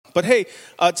But hey,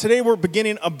 today we're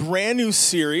beginning a brand new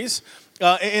series,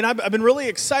 and I've been really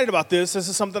excited about this. This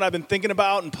is something I've been thinking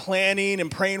about and planning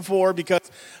and praying for because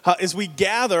as we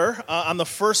gather on the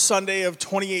first Sunday of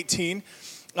 2018,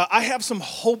 I have some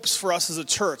hopes for us as a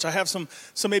church. I have some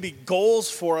maybe goals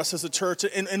for us as a church,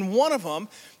 and one of them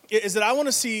is that I want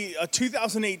to see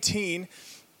 2018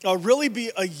 really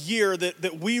be a year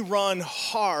that we run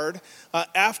hard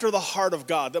after the heart of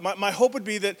God. That my hope would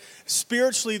be that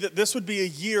spiritually that this would be a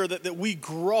year that we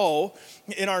grow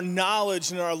in our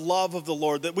knowledge and our love of the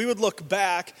Lord. That we would look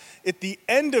back at the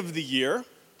end of the year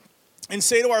and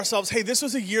say to ourselves, hey, this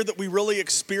was a year that we really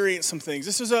experienced some things.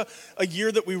 This was a year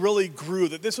that we really grew,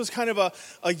 that this was kind of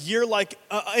a year like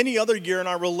any other year in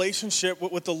our relationship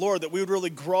with the Lord, that we would really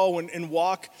grow and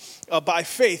walk by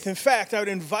faith. In fact, I would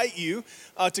invite you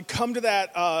to come to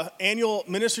that annual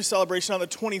ministry celebration on the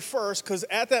 21st, because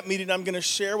at that meeting I'm going to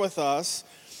share with us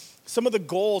some of the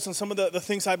goals and some of the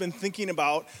things I've been thinking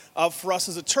about for us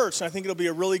as a church. And I think it'll be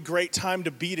a really great time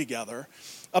to be together.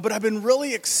 But I've been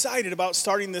really excited about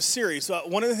starting this series.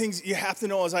 One of the things you have to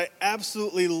know is I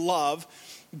absolutely love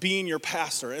being your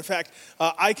pastor. In fact,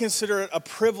 I consider it a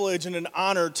privilege and an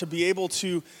honor to be able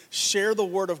to share the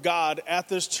Word of God at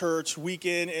this church week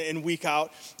in and week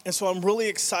out. And so I'm really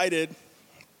excited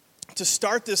to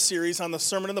start this series on the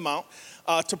Sermon on the Mount.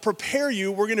 To prepare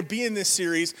you, we're going to be in this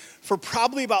series for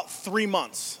probably about 3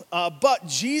 months. But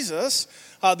Jesus,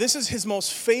 this is his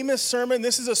most famous sermon.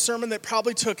 This is a sermon that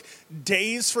probably took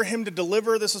days for him to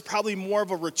deliver. This is probably more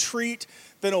of a retreat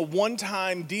than a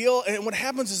one-time deal. And what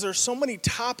happens is there's so many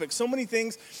topics, so many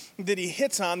things that he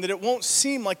hits on that it won't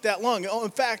seem like that long. Oh,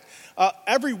 in fact,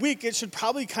 every week it should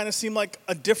probably kind of seem like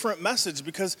a different message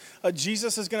because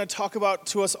Jesus is going to talk about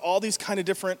to us all these kind of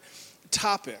different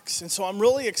topics. And so I'm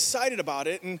really excited about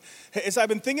it. And as I've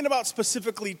been thinking about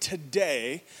specifically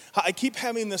today, I keep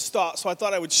having this thought, so I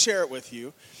thought I would share it with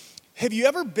you. Have you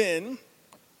ever been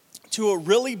to a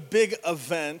really big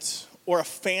event or a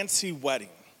fancy wedding?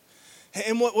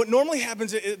 And what normally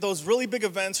happens at those really big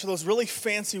events or those really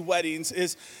fancy weddings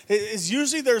is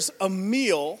usually there's a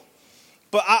meal,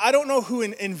 but I don't know who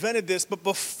invented this, but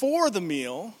before the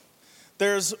meal,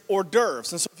 there's hors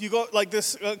d'oeuvres. And so if you go like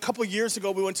this, a couple years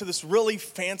ago, we went to this really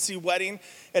fancy wedding.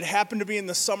 It happened to be in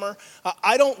the summer.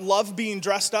 I don't love being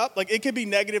dressed up. Like it could be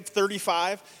negative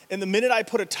 35. And the minute I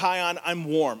put a tie on, I'm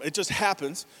warm. It just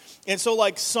happens. And so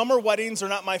like summer weddings are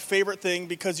not my favorite thing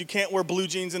because you can't wear blue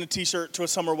jeans and a t-shirt to a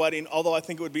summer wedding, although I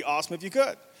think it would be awesome if you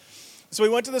could. So we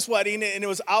went to this wedding, and it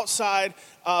was outside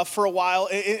for a while,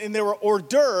 and there were hors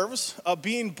d'oeuvres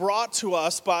being brought to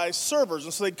us by servers.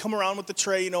 And so they'd come around with the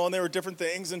tray, and there were different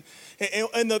things. And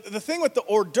the thing with the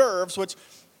hors d'oeuvres, which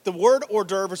the word hors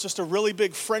d'oeuvre is just a really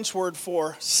big French word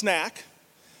for snack.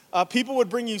 People would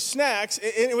bring you snacks,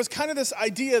 and it was kind of this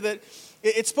idea that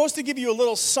it's supposed to give you a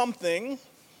little something,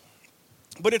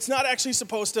 but it's not actually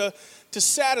supposed to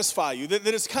satisfy you. That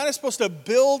it's kind of supposed to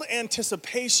build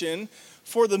anticipation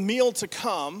for the meal to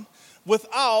come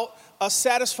without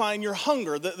satisfying your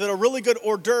hunger. That a really good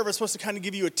hors d'oeuvre is supposed to kind of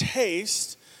give you a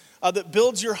taste that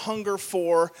builds your hunger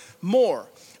for more.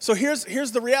 So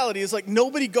here's the reality is like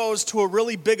nobody goes to a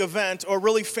really big event or a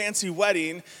really fancy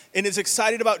wedding and is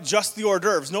excited about just the hors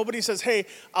d'oeuvres. Nobody says, hey,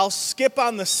 I'll skip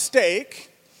on the steak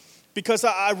because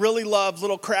I really love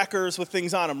little crackers with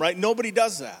things on them, right? Nobody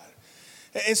does that.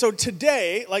 And so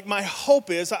today, like my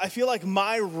hope is, I feel like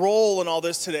my role in all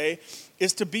this today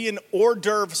is to be an hors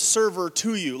d'oeuvre server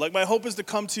to you. Like my hope is to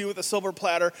come to you with a silver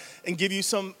platter and give you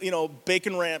some,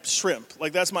 bacon wrapped shrimp.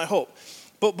 Like that's my hope.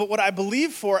 But what I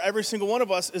believe for every single one of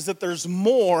us is that there's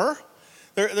more.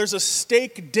 There's a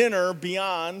steak dinner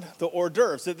beyond the hors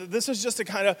d'oeuvres. This is just to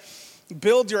kind of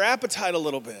build your appetite a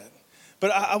little bit. But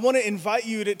I want to invite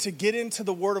you to get into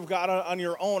the Word of God on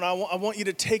your own. I want you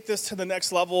to take this to the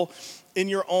next level in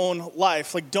your own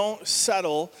life. Like, don't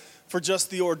settle for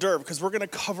just the hors d'oeuvre, because we're going to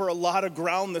cover a lot of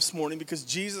ground this morning, because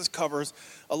Jesus covers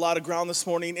a lot of ground this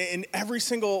morning. And every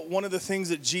single one of the things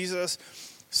that Jesus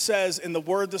says in the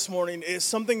Word this morning is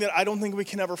something that I don't think we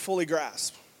can ever fully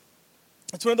grasp.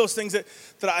 It's one of those things that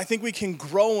I think we can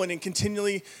grow in and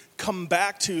continually come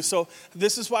back to. So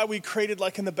this is why we created,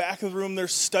 like in the back of the room,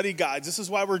 there's study guides. This is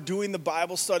why we're doing the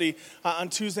Bible study on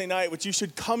Tuesday night, which you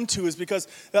should come to, is because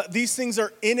these things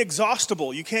are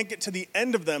inexhaustible. You can't get to the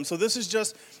end of them. So this is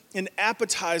just an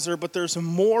appetizer, but there's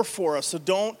more for us. So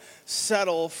don't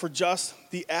settle for just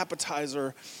the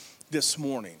appetizer this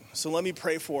morning. So let me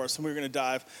pray for us, and we're going to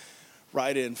dive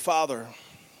right in. Father,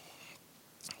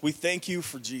 we thank you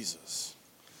for Jesus.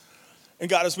 And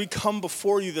God, as we come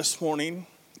before you this morning,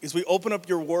 as we open up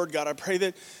your word, God, I pray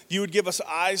that you would give us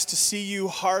eyes to see you,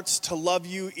 hearts to love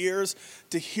you, ears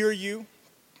to hear you.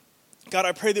 God,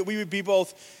 I pray that we would be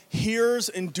both hearers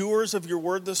and doers of your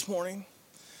word this morning.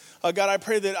 God, I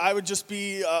pray that I would just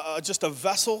be just a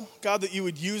vessel, God, that you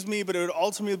would use me, but it would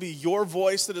ultimately be your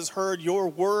voice that is heard, your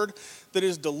word that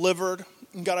is delivered.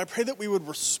 And God, I pray that we would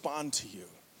respond to you.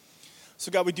 So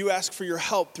God, we do ask for your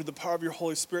help through the power of your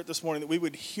Holy Spirit this morning, that we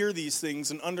would hear these things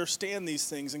and understand these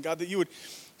things. And God, that you would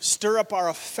stir up our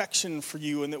affection for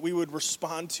you and that we would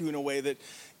respond to you in a way that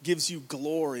gives you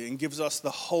glory and gives us the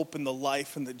hope and the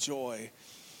life and the joy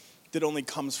that only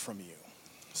comes from you.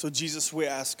 So Jesus, we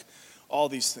ask all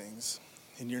these things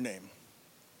in your name.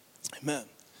 Amen.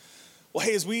 Well,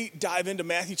 hey, as we dive into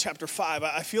Matthew chapter 5,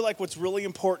 I feel like what's really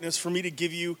important is for me to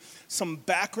give you some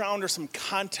background or some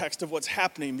context of what's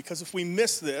happening, because if we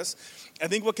miss this, I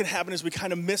think what can happen is we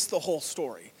kind of miss the whole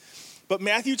story. But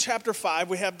Matthew chapter 5,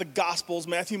 we have the Gospels,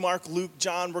 Matthew, Mark, Luke,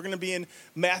 John. We're going to be in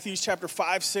Matthew chapter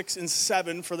 5, 6, and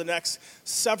 7 for the next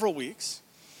several weeks.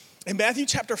 And Matthew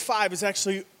chapter 5 is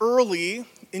actually early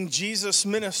in Jesus'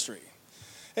 ministry.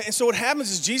 And so what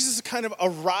happens is Jesus kind of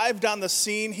arrived on the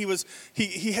scene.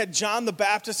 He had John the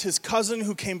Baptist, his cousin,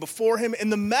 who came before him.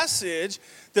 And the message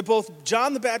that both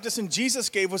John the Baptist and Jesus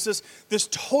gave was this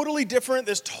totally different,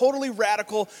 this totally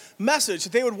radical message.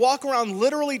 They would walk around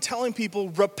literally telling people,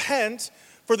 repent,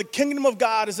 for the kingdom of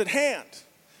God is at hand.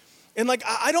 And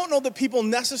I don't know that people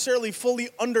necessarily fully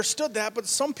understood that, but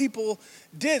some people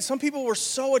did. Some people were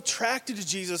so attracted to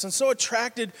Jesus and so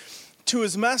attracted to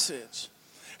his message.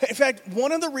 In fact,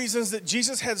 one of the reasons that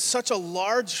Jesus had such a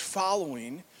large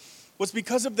following was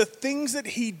because of the things that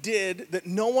he did that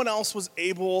no one else was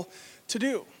able to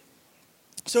do.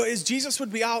 So as Jesus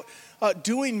would be out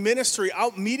doing ministry,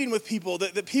 out meeting with people,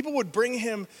 that people would bring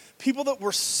him people that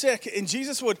were sick, and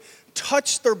Jesus would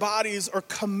touch their bodies or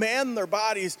command their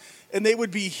bodies, and they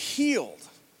would be healed.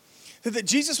 That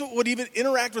Jesus would even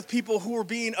interact with people who were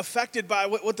being affected by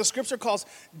what the scripture calls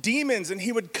demons, and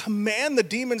he would command the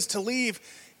demons to leave,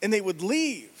 and they would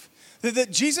leave. That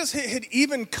Jesus had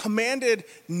even commanded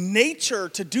nature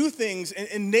to do things,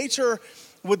 and nature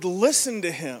would listen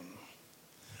to him.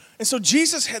 And so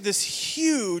Jesus had this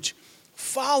huge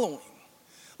following.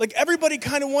 Like everybody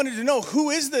kind of wanted to know,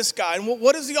 who is this guy, and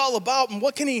what is he all about, and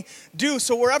what can he do?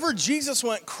 So wherever Jesus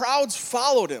went, crowds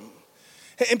followed him.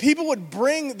 And people would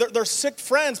bring their sick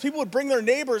friends. People would bring their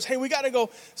neighbors. Hey, we got to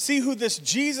go see who this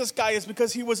Jesus guy is,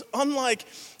 because he was unlike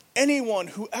anyone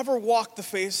who ever walked the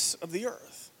face of the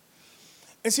earth.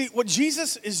 And see, what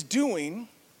Jesus is doing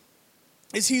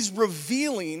is he's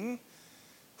revealing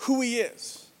who he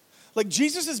is. Like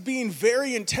Jesus is being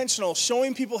very intentional,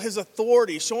 showing people his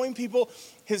authority, showing people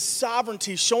his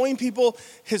sovereignty, showing people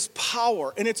his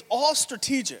power. And it's all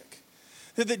strategic.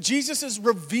 That Jesus is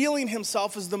revealing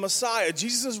himself as the Messiah.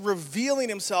 Jesus is revealing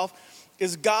himself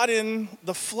as God in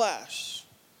the flesh.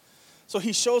 So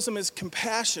he shows them his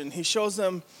compassion. He shows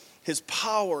them his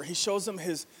power. He shows them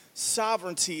his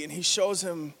sovereignty. And he shows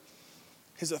him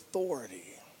his authority.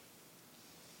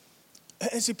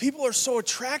 And see, people are so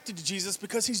attracted to Jesus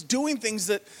because he's doing things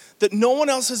that no one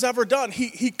else has ever done.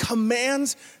 He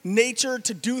commands nature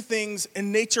to do things,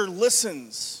 and nature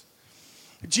listens.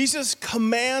 Jesus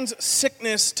commands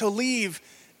sickness to leave,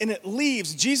 and it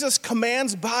leaves. Jesus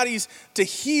commands bodies to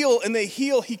heal, and they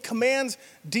heal. He commands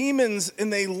demons,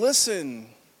 and they listen.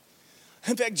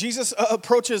 In fact, Jesus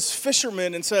approaches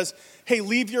fishermen and says, hey,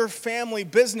 leave your family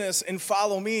business and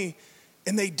follow me.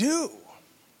 And they do.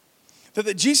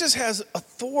 That Jesus has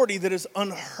authority that is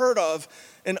unheard of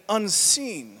and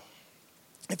unseen.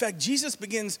 In fact, Jesus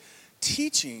begins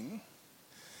teaching.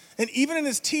 And even in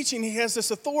his teaching, he has this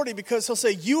authority because he'll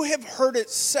say, you have heard it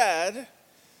said.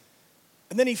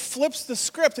 And then he flips the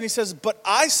script and he says, but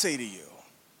I say to you.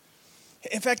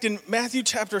 In fact, in Matthew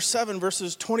chapter 7,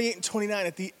 verses 28 and 29,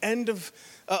 at the end of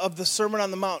the Sermon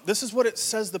on the Mount, this is what it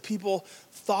says the people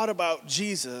thought about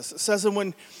Jesus. It says that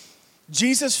when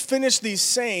Jesus finished these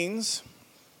sayings,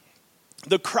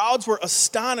 the crowds were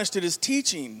astonished at his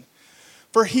teaching,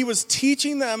 for he was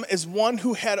teaching them as one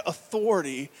who had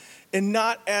authority and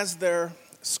not as their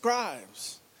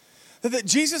scribes. That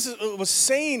Jesus was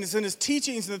saying in his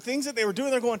teachings and the things that they were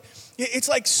doing, they're going, it's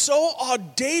like so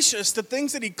audacious, the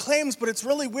things that he claims, but it's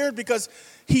really weird because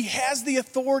he has the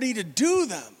authority to do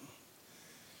them.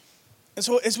 And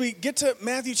so as we get to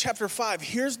Matthew chapter 5,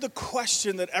 here's the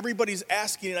question that everybody's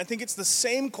asking, and I think it's the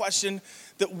same question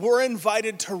that we're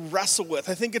invited to wrestle with.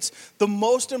 I think it's the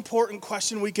most important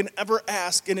question we can ever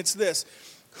ask, and it's this: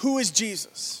 who is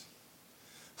Jesus?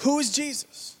 Who is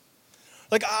Jesus?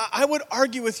 Like, I would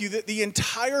argue with you that the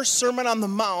entire Sermon on the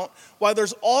Mount, while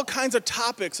there's all kinds of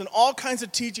topics and all kinds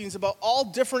of teachings about all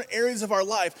different areas of our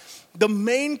life, the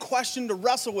main question to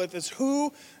wrestle with is,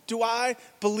 who do I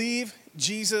believe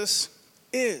Jesus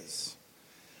is.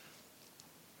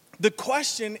 The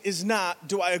question is not,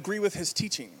 do I agree with his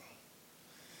teaching?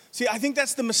 See, I think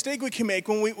that's the mistake we can make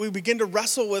when we begin to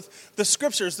wrestle with the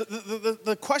scriptures.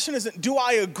 The question isn't, do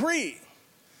I agree?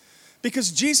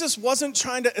 Because Jesus wasn't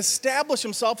trying to establish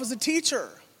himself as a teacher.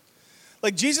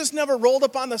 Like, Jesus never rolled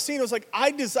up on the scene. It was like,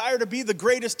 I desire to be the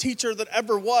greatest teacher that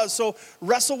ever was, so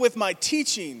wrestle with my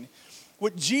teaching.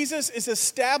 What Jesus is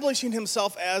establishing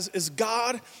himself as is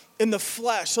God in the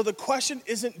flesh. So the question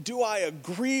isn't, do I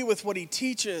agree with what he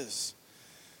teaches?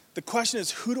 The question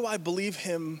is, who do I believe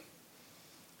him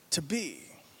to be?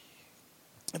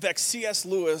 In fact, C.S.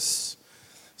 Lewis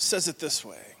says it this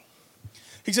way.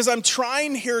 He says, I'm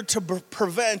trying here to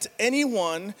prevent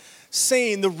anyone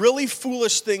saying the really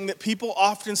foolish thing that people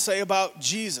often say about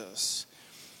Jesus,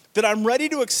 that I'm ready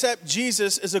to accept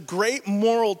Jesus as a great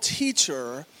moral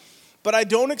teacher, but I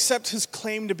don't accept his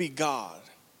claim to be God.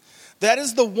 That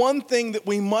is the one thing that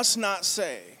we must not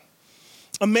say.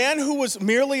 A man who was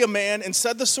merely a man and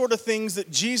said the sort of things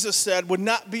that Jesus said would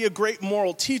not be a great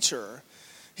moral teacher.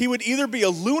 He would either be a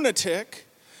lunatic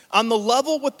on the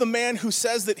level with the man who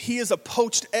says that he is a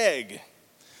poached egg,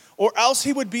 or else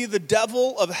he would be the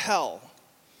devil of hell.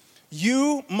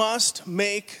 You must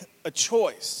make a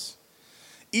choice.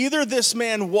 Either this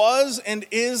man was and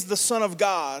is the Son of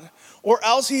God, or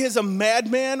else he is a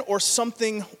madman or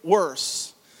something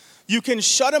worse. You can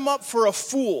shut him up for a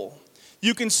fool.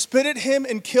 You can spit at him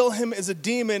and kill him as a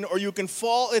demon, or you can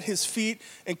fall at his feet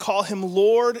and call him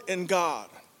Lord and God.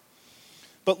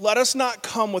 But let us not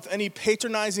come with any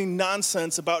patronizing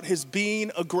nonsense about his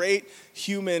being a great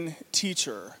human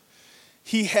teacher.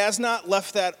 He has not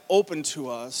left that open to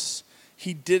us.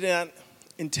 He didn't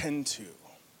intend to.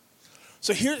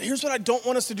 So here's what I don't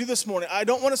want us to do this morning. I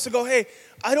don't want us to go, hey,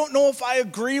 I don't know if I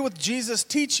agree with Jesus'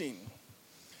 teaching.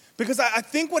 Because I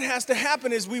think what has to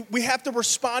happen is we have to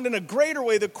respond in a greater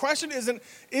way. The question isn't,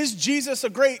 is Jesus a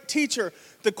great teacher?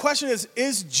 The question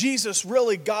is Jesus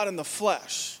really God in the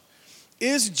flesh?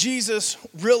 Is Jesus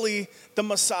really the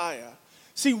Messiah?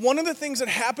 See, one of the things that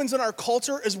happens in our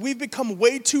culture is we've become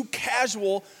way too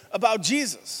casual about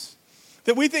Jesus.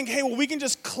 That we think, hey, well, we can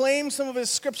just claim some of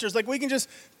his scriptures. Like, we can just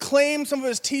claim some of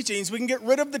his teachings. We can get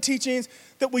rid of the teachings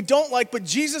that we don't like. But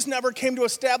Jesus never came to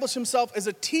establish himself as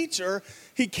a teacher.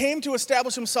 He came to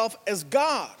establish himself as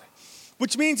God.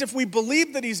 Which means if we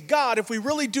believe that he's God, if we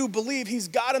really do believe he's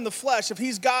God in the flesh, if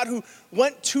he's God who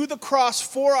went to the cross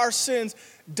for our sins,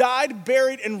 died,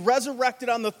 buried, and resurrected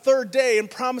on the third day and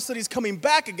promised that he's coming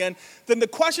back again, then the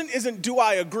question isn't, do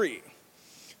I agree?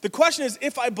 The question is,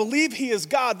 if I believe he is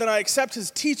God, then I accept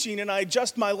his teaching and I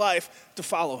adjust my life to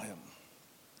follow him.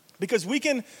 Because we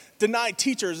can deny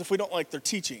teachers if we don't like their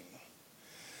teaching.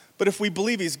 But if we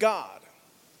believe he's God,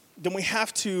 then we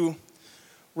have to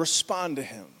respond to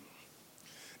him.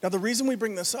 Now, the reason we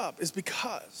bring this up is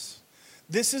because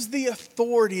this is the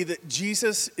authority that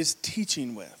Jesus is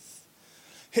teaching with.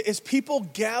 As people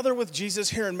gather with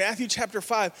Jesus here in Matthew chapter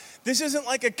 5, this isn't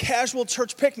like a casual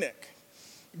church picnic.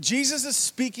 Jesus is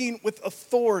speaking with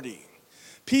authority.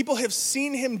 People have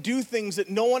seen him do things that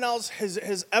no one else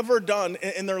has ever done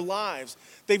in their lives.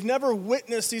 They've never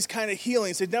witnessed these kind of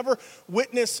healings. They've never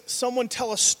witnessed someone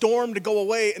tell a storm to go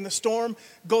away and the storm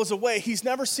goes away. He's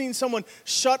never seen someone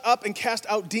shut up and cast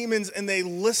out demons and they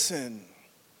listen.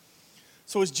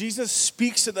 So as Jesus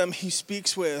speaks to them, he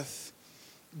speaks with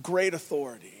great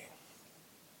authority.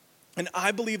 And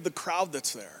I believe the crowd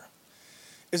that's there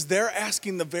is they're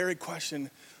asking the very question,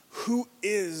 who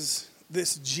is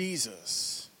this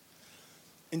Jesus?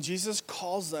 And Jesus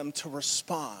calls them to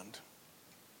respond,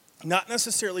 not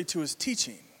necessarily to his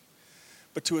teaching,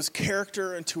 but to his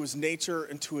character and to his nature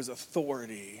and to his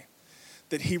authority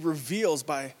that he reveals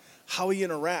by how he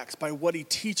interacts, by what he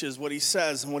teaches, what he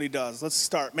says, and what he does. Let's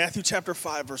start. Matthew chapter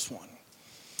 5, verse 1.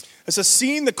 It says,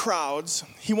 seeing the crowds,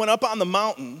 he went up on the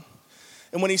mountain,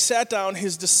 and when he sat down,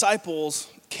 his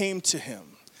disciples came to him.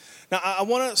 Now, I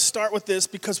want to start with this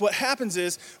because what happens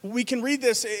is we can read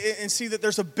this and see that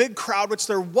there's a big crowd, which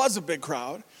there was a big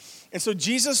crowd. And so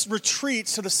Jesus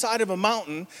retreats to the side of a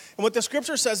mountain. And what the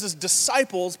scripture says is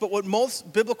disciples, but what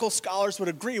most biblical scholars would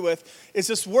agree with is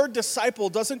this word disciple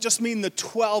doesn't just mean the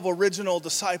 12 original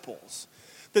disciples.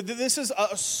 That this is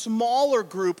a smaller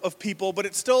group of people, but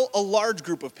it's still a large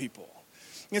group of people.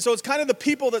 And so it's kind of the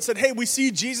people that said, hey, we see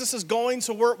Jesus is going,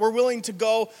 so we're willing to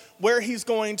go where he's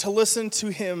going to listen to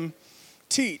him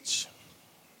teach.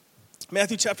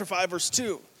 Matthew chapter 5, verse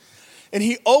 2. And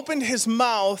he opened his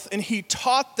mouth and he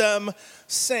taught them,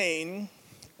 saying,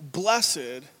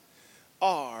 blessed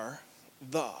are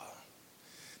the.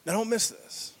 Now don't miss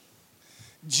this.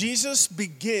 Jesus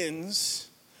begins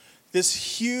this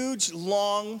huge,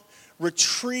 long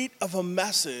retreat of a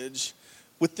message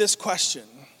with this question: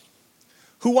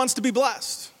 who wants to be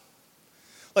blessed?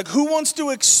 Like, who wants to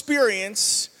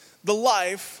experience the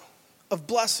life of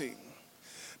blessing?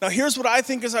 Now, here's what I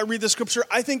think as I read the scripture.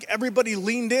 I think everybody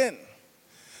leaned in.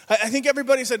 I think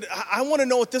everybody said, I want to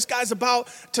know what this guy's about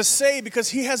to say, because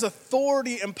he has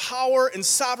authority and power and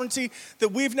sovereignty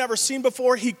that we've never seen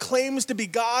before. He claims to be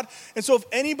God. And so if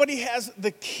anybody has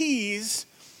the keys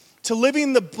to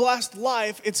living the blessed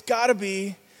life, it's got to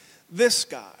be this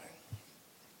guy.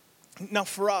 Now,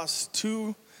 for us,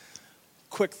 two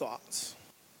quick thoughts.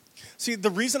 See, the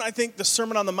reason I think the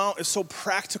Sermon on the Mount is so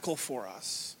practical for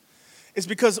us is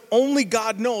because only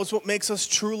God knows what makes us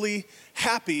truly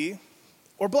happy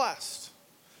or blessed.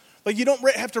 Like, you don't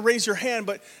have to raise your hand,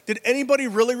 but did anybody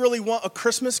really, really want a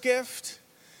Christmas gift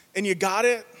and you got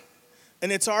it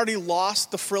and it's already lost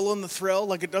the frill and the thrill?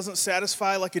 Like, it doesn't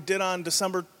satisfy like it did on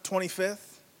December 25th?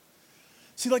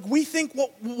 See, like, we think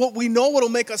what we know what'll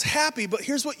make us happy, but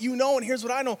here's what you know and here's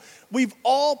what I know. We've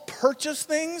all purchased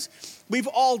things. We've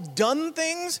all done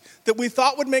things that we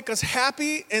thought would make us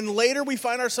happy, and later we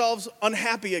find ourselves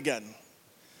unhappy again.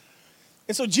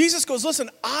 And so Jesus goes, listen,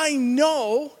 I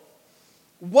know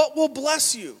what will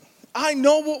bless you. I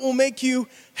know what will make you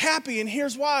happy, and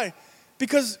here's why.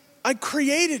 Because I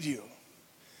created you,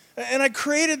 and I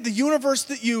created the universe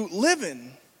that you live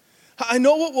in. I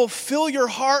know what will fill your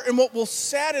heart and what will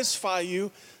satisfy you,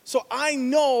 so I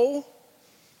know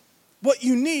what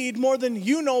you need more than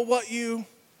you know what you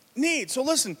need. So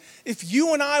listen, if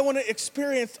you and I want to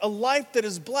experience a life that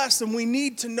is blessed, then we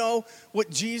need to know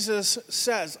what Jesus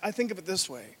says. I think of it this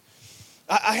way.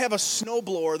 I have a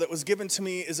snowblower that was given to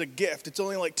me as a gift. It's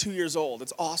only like 2 years old.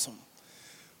 It's awesome.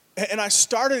 And I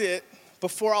started it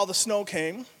before all the snow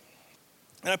came,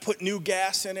 and I put new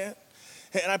gas in it,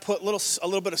 and I put a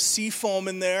little bit of sea foam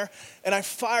in there, and I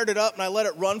fired it up, and I let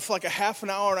it run for like a half an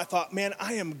hour, and I thought, man,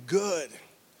 I am good.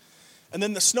 And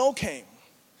then the snow came.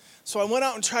 So I went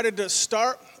out and tried to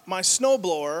start my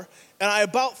snowblower, and I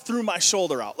about threw my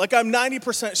shoulder out. Like, I'm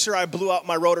 90% sure I blew out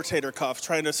my rotator cuff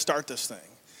trying to start this thing.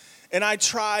 And I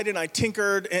tried, and I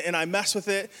tinkered, and I messed with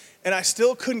it, and I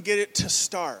still couldn't get it to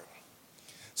start.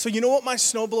 So you know what my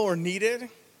snowblower needed?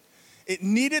 It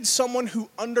needed someone who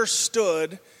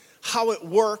understood how it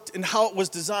worked and how it was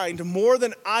designed more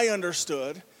than I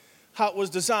understood how it was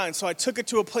designed. So I took it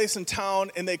to a place in town,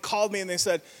 and they called me, and they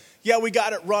said, yeah, we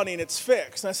got it running, it's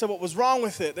fixed. And I said, what was wrong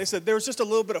with it? They said, there was just a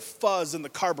little bit of fuzz in the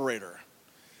carburetor.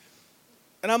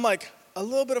 And I'm like, a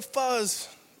little bit of fuzz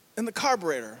in the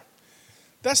carburetor?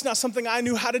 That's not something I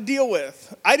knew how to deal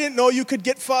with. I didn't know you could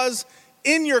get fuzz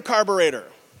in your carburetor,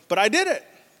 but I did it.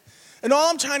 And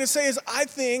all I'm trying to say is I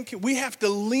think we have to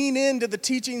lean into the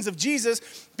teachings of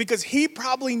Jesus, because he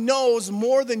probably knows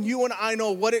more than you and I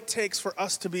know what it takes for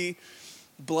us to be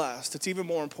blessed. It's even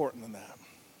more important than that.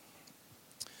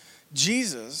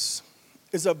 Jesus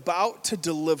is about to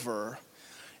deliver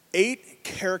 8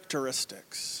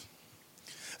 characteristics.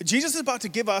 Jesus is about to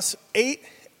give us 8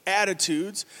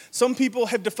 attitudes. Some people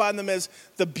have defined them as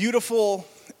the beautiful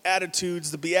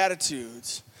attitudes, the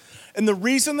Beatitudes. And the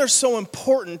reason they're so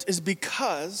important is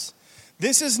because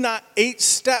this is not 8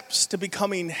 steps to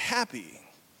becoming happy.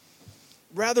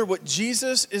 Rather, what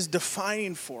Jesus is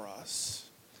defining for us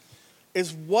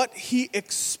is what he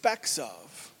expects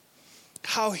of,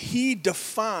 how he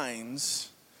defines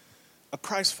a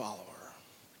Christ follower.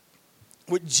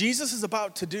 What Jesus is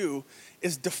about to do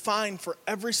is define for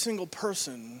every single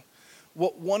person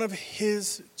what one of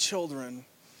his children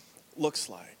looks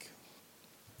like.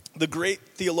 The great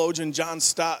theologian John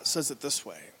Stott says it this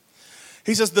way.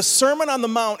 He says, the Sermon on the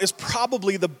Mount is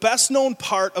probably the best known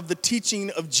part of the teaching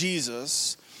of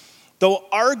Jesus, though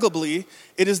arguably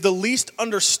it is the least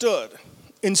understood,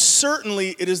 and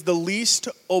certainly it is the least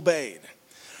obeyed.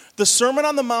 The Sermon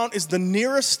on the Mount is the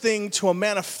nearest thing to a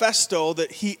manifesto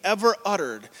that he ever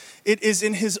uttered. It is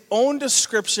in his own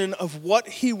description of what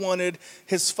he wanted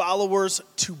his followers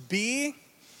to be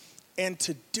and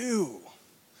to do.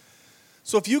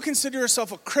 So if you consider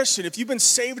yourself a Christian, if you've been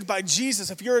saved by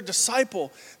Jesus, if you're a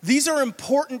disciple, these are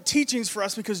important teachings for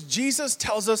us, because Jesus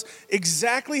tells us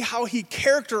exactly how he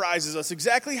characterizes us,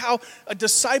 exactly how a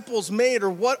disciple's made, or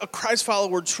what a Christ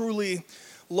follower truly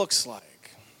looks like.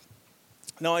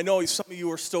 Now, I know some of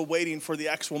you are still waiting for the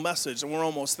actual message, and we're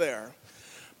almost there.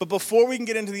 But before we can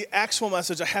get into the actual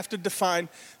message, I have to define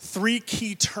 3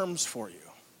 key terms for you.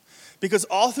 Because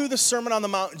all through the Sermon on the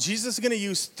Mount, Jesus is going to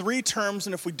use 3 terms,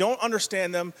 and if we don't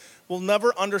understand them, we'll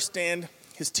never understand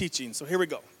his teaching. So here we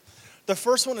go. The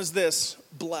first one is this: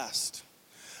 blessed.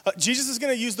 Jesus is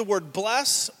going to use the word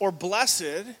bless or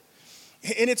blessed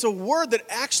And it's a word that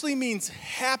actually means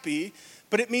happy,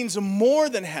 but it means more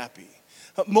than happy.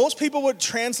 Most people would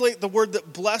translate the word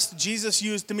that blessed Jesus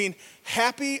used to mean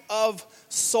happy of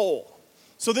soul.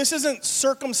 So this isn't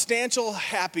circumstantial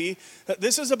happy.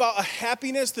 This is about a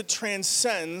happiness that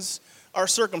transcends our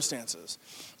circumstances.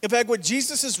 In fact, what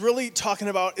Jesus is really talking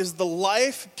about is the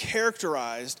life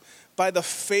characterized by the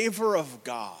favor of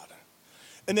God.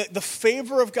 And that the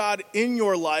favor of God in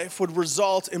your life would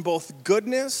result in both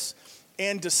goodness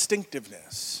and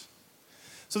distinctiveness.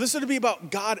 So this would be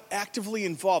about God actively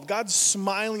involved, God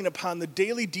smiling upon the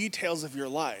daily details of your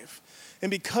life. And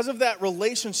because of that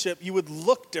relationship, you would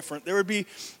look different. There would be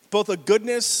both a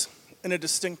goodness and a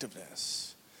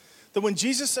distinctiveness. That when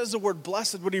Jesus says the word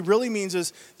blessed, what he really means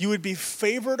is you would be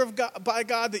favored by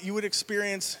God, that you would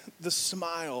experience the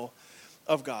smile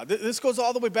of God. This goes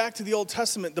all the way back to the Old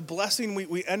Testament. The blessing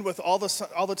we end with all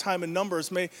the time in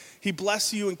Numbers. May he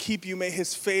bless you and keep you. May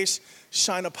his face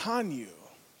shine upon you.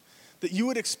 That you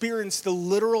would experience the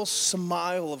literal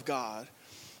smile of God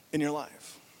in your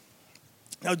life.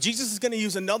 Now, Jesus is going to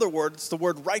use another word. It's the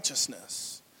word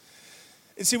righteousness.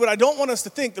 And see, what I don't want us to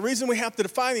think, the reason we have to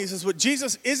define these is what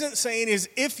Jesus isn't saying is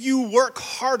if you work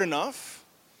hard enough,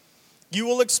 you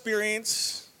will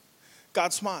experience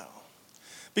God's smile.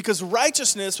 Because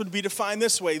righteousness would be defined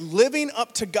this way, living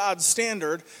up to God's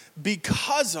standard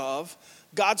because of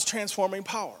God's transforming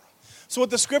power. So what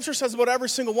the scripture says about every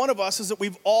single one of us is that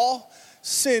we've all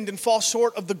sinned and fall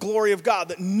short of the glory of God.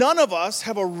 That none of us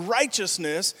have a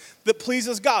righteousness that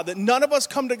pleases God. That none of us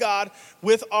come to God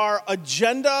with our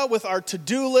agenda, with our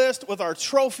to-do list, with our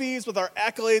trophies, with our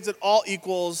accolades. It all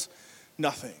equals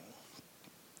nothing.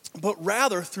 But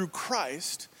rather, through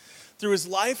Christ, through his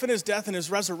life and his death and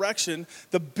his resurrection,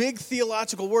 the big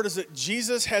theological word is that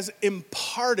Jesus has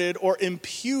imparted or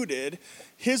imputed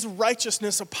his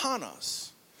righteousness upon us.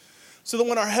 So that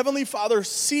when our Heavenly Father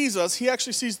sees us, he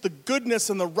actually sees the goodness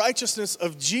and the righteousness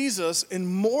of Jesus. And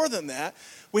more than that,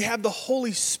 we have the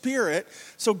Holy Spirit.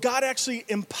 So God actually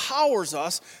empowers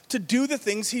us to do the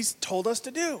things he's told us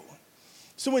to do.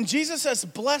 So when Jesus says,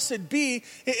 blessed be,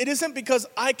 it isn't because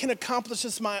I can accomplish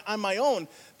this on my own.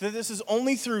 That this is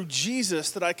only through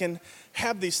Jesus that I can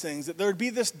have these things. That there would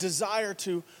be this desire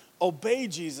to obey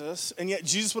Jesus. And yet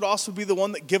Jesus would also be the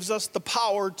one that gives us the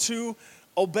power to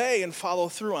obey and follow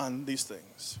through on these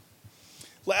things.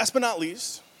 Last but not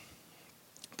least,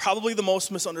 probably the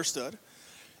most misunderstood,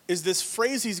 is this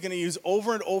phrase he's going to use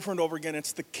over and over and over again.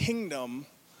 It's the kingdom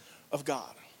of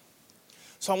God.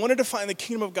 So I want to define the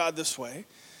kingdom of God this way.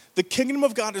 The kingdom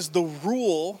of God is the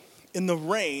rule and the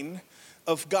reign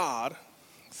of God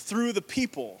through the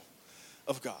people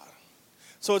of God.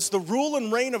 So it's the rule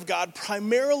and reign of God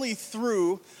primarily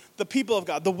through the people of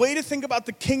God. The way to think about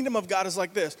the kingdom of God is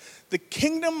like this. The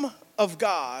kingdom of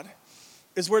God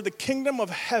is where the kingdom of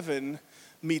heaven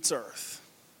meets earth.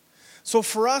 So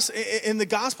for us in the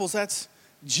Gospels, that's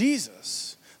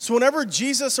Jesus. So whenever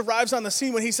Jesus arrives on the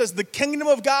scene, when he says the kingdom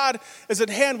of God is at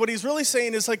hand, what he's really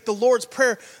saying is like the Lord's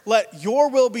Prayer, let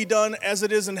your will be done as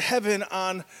it is in heaven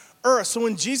on earth. So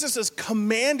when Jesus is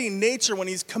commanding nature, when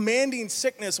he's commanding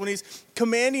sickness, when he's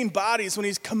commanding bodies, when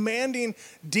he's commanding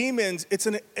demons,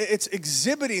 it's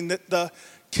exhibiting that the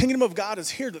kingdom of God is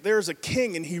here, that there is a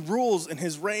king and he rules in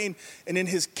his reign, and in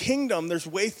his kingdom there's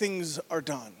way things are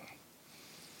done.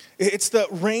 It's the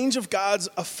range of God's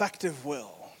effective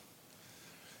will.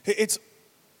 It's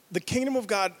the kingdom of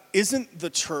God isn't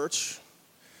the church,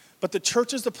 but the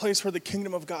church is the place where the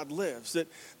kingdom of God lives. That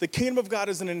the kingdom of God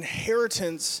is an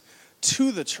inheritance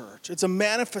to the church. It's a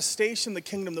manifestation of the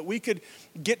kingdom, that we could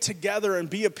get together and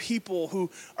be a people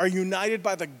who are united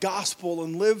by the gospel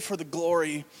and live for the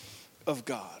glory of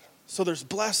God. So there's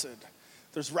blessed,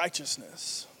 there's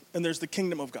righteousness, and there's the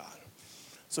kingdom of God.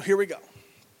 So here we go.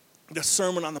 The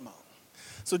Sermon on the Mount.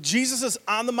 So Jesus is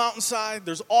on the mountainside.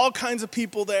 There's all kinds of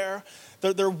people there.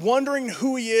 They're wondering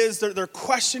who he is. They're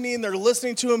questioning. They're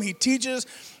listening to him. He teaches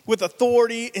with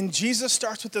authority. And Jesus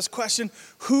starts with this question,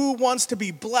 who wants to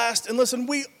be blessed? And listen,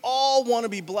 we all want to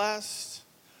be blessed.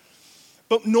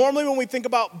 But normally when we think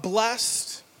about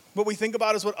blessed, what we think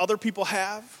about is what other people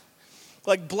have.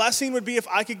 Like blessing would be if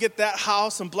I could get that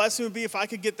house, and blessing would be if I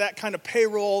could get that kind of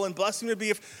payroll, and blessing would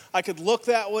be if I could look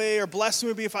that way, or blessing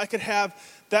would be if I could have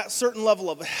that certain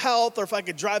level of health, or if I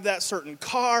could drive that certain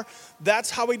car. That's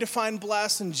how we define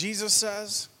blessed. And Jesus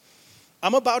says,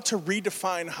 I'm about to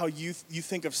redefine how you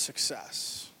think of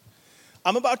success.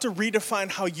 I'm about to redefine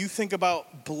how you think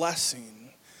about blessing.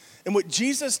 And what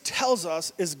Jesus tells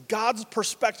us is God's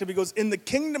perspective. He goes, in the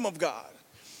kingdom of God,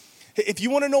 if you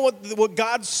want to know what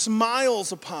God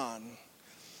smiles upon,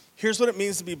 here's what it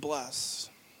means to be blessed.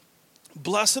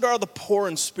 Blessed are the poor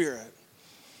in spirit,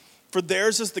 for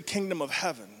theirs is the kingdom of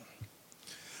heaven.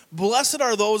 Blessed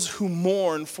are those who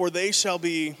mourn, for they shall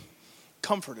be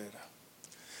comforted.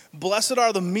 Blessed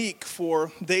are the meek,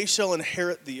 for they shall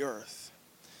inherit the earth.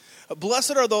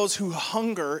 Blessed are those who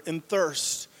hunger and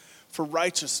thirst for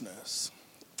righteousness,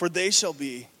 for they shall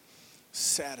be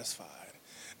satisfied.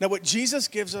 Now, what Jesus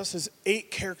gives us is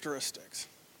 8 characteristics.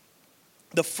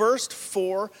 The first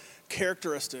 4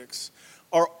 characteristics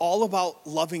are all about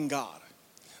loving God.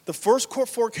 The first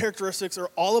 4 characteristics are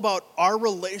all about our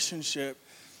relationship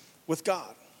with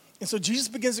God. And so Jesus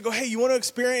begins to go, hey, you want to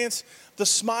experience the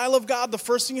smile of God? The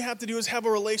first thing you have to do is have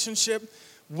a relationship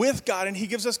with God. And he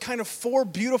gives us kind of 4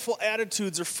 beautiful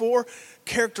attitudes or 4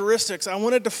 characteristics. I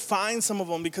want to define some of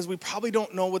them because we probably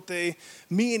don't know what they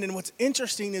mean. And what's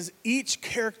interesting is each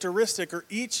characteristic or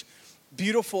each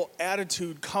beautiful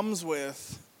attitude comes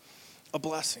with a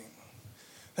blessing.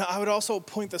 Now, I would also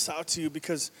point this out to you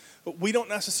because we don't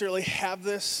necessarily have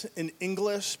this in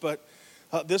English, but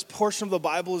this portion of the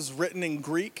Bible is written in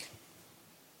Greek.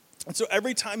 And so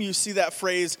every time you see that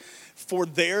phrase, for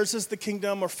theirs is the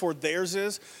kingdom, or for theirs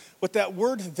is, what that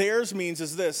word theirs means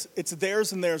is this: it's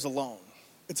theirs and theirs alone.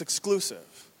 It's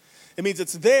exclusive. It means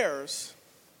it's theirs,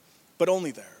 but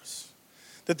only theirs.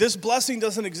 That this blessing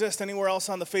doesn't exist anywhere else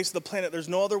on the face of the planet. There's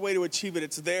no other way to achieve it.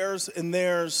 It's theirs and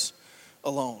theirs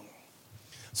alone.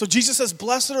 So Jesus says,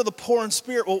 blessed are the poor in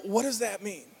spirit. Well, what does that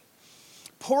mean?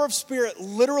 Poor of spirit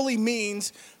literally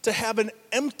means to have an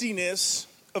emptiness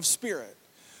of spirit.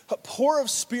 Poor of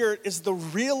spirit is the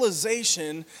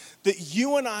realization that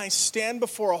you and I stand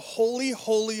before a holy,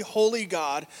 holy, holy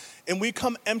God, and we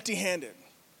come empty-handed.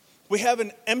 We have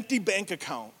an empty bank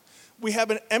account. We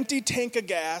have an empty tank of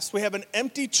gas. We have an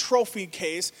empty trophy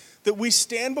case that we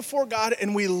stand before God,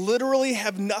 and we literally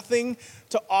have nothing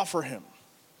to offer him.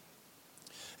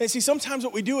 And see, sometimes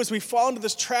what we do is we fall into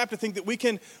this trap to think that we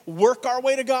can work our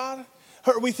way to God,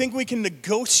 or we think we can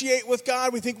negotiate with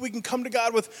God. We think we can come to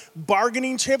God with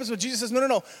bargaining chips. But Jesus says,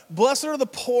 no. Blessed are the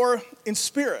poor in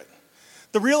spirit.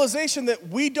 The realization that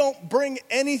we don't bring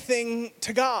anything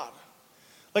to God.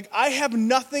 Like, I have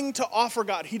nothing to offer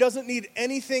God. He doesn't need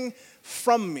anything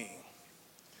from me.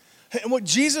 And what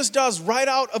Jesus does right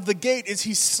out of the gate is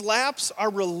he slaps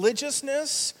our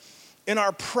religiousness and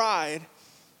our pride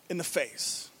in the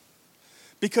face.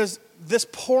 Because this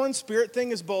poor in spirit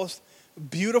thing is both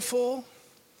beautiful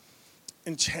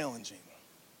and challenging.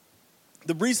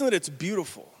 The reason that it's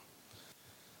beautiful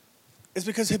is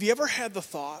because, have you ever had the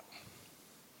thought,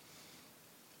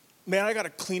 man, I got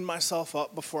to clean myself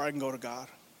up before I can go to God?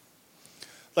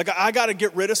 Like, I got to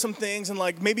get rid of some things. And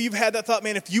like, maybe you've had that thought,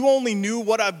 man, if you only knew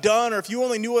what I've done, or if you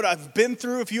only knew what I've been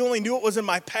through, if you only knew what was in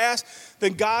my past,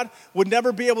 then God would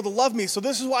never be able to love me. So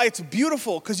this is why it's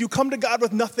beautiful, because you come to God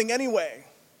with nothing anyway.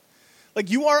 Like,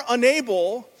 you are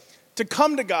unable to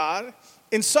come to God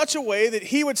in such a way that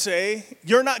he would say,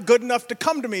 you're not good enough to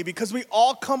come to me, because we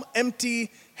all come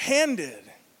empty-handed.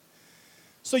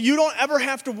 So you don't ever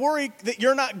have to worry that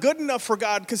you're not good enough for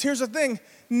God, because here's the thing,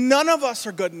 none of us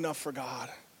are good enough for God.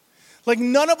 Like,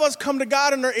 none of us come to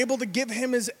God and are able to give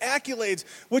him his accolades,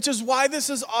 which is why this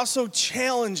is also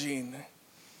challenging.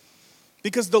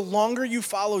 Because the longer you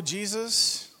follow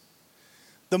Jesus,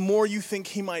 the more you think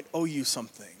he might owe you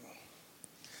something.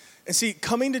 And see,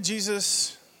 coming to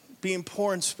Jesus, being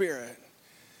poor in spirit,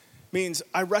 means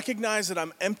I recognize that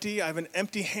I'm empty. I have an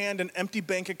empty hand, an empty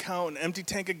bank account, an empty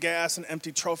tank of gas, an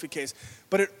empty trophy case.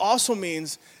 But it also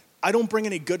means I don't bring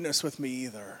any goodness with me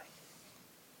either.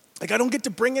 Like, I don't get to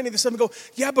bring any of this stuff and go,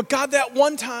 yeah, but God, that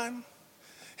one time,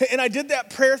 and I did that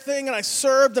prayer thing, and I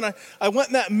served, and I went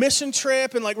on that mission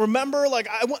trip, and like, remember, like,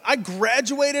 I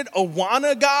graduated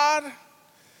Awana, God.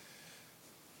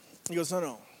 He goes,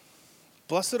 no.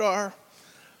 Blessed are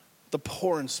the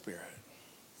poor in spirit,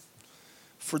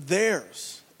 for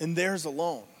theirs and theirs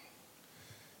alone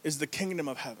is the kingdom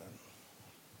of heaven.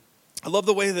 I love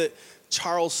the way that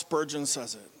Charles Spurgeon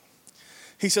says it.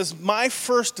 He says, my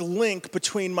first link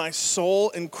between my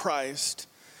soul and Christ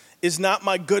is not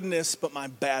my goodness, but my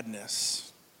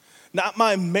badness. Not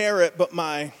my merit, but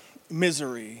my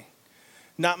misery.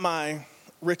 Not my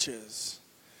riches,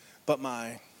 but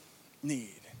my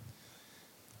need.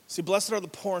 See, blessed are the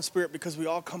poor in spirit, because we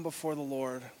all come before the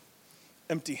Lord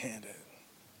empty-handed.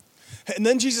 And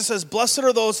then Jesus says, blessed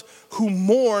are those who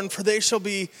mourn, for they shall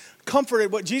be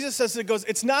comforted. What Jesus says, it goes,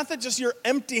 it's not that just you're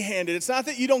empty-handed. It's not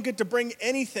that you don't get to bring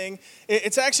anything.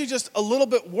 It's actually just a little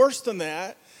bit worse than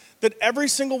that every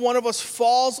single one of us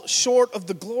falls short of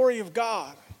the glory of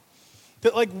God.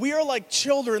 That like we are like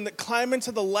children that climb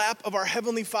into the lap of our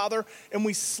Heavenly Father and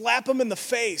we slap him in the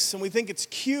face and we think it's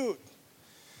cute.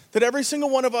 That every single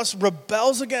one of us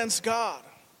rebels against God.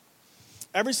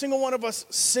 Every single one of us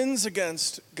sins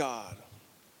against God.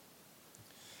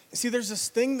 And see, there's this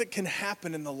thing that can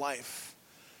happen in the life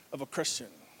of a Christian.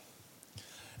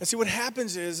 And see, what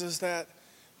happens is that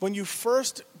when you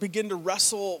first begin to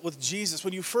wrestle with Jesus,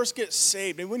 when you first get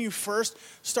saved, and when you first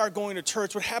start going to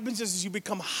church, what happens is you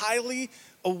become highly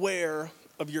aware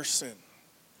of your sin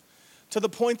to the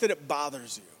point that it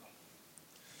bothers you.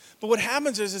 But what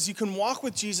happens is you can walk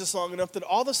with Jesus long enough that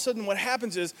all of a sudden what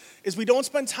happens is we don't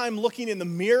spend time looking in the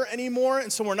mirror anymore,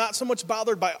 and so we're not so much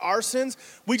bothered by our sins.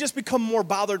 We just become more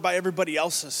bothered by everybody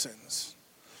else's sins.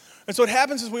 And so what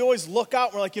happens is we always look out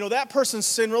and we're like, that person's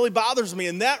sin really bothers me,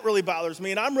 and that really bothers me,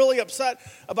 and I'm really upset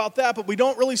about that, but we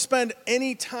don't really spend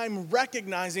any time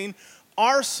recognizing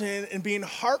our sin and being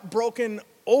heartbroken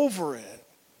over it.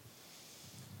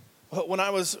 When I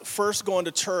was first going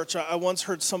to church, I once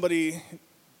heard somebody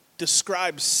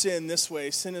describe sin this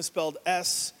way. Sin is spelled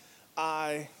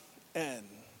S-I-N.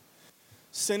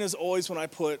 Sin is always when I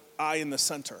put I in the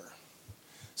center.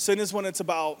 Sin is when it's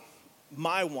about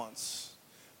my wants,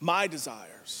 my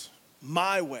desires,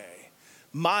 my way,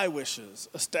 my wishes,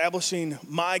 establishing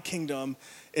my kingdom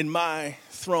in my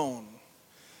throne.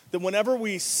 That whenever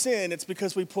we sin, it's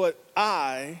because we put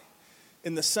I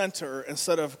in the center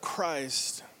instead of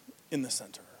Christ in the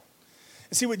center.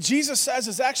 And see, what Jesus says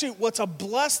is actually what's a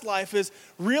blessed life is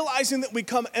realizing that we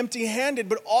come empty-handed,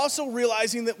 but also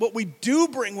realizing that what we do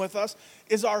bring with us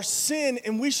is our sin,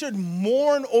 and we should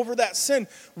mourn over that sin.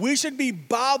 We should be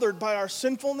bothered by our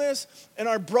sinfulness and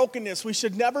our brokenness. We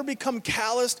should never become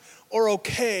calloused or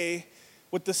okay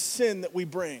with the sin that we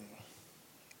bring.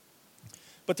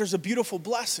 But there's a beautiful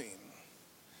blessing.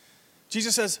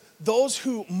 Jesus says, those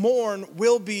who mourn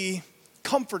will be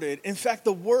comforted. In fact,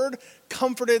 the word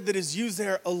comforted that is used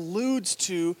there alludes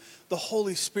to the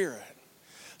Holy Spirit.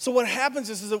 So what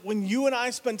happens is that when you and I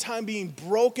spend time being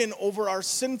broken over our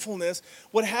sinfulness,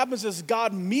 what happens is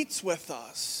God meets with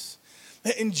us.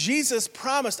 And Jesus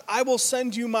promised, I will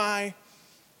send you my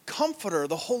comforter,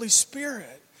 the Holy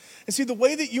Spirit. And see, the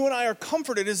way that you and I are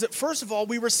comforted is that, first of all,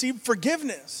 we receive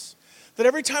forgiveness. That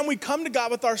every time we come to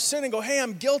God with our sin and go, hey,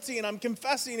 I'm guilty and I'm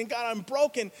confessing and God, I'm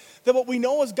broken, that what we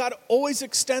know is God always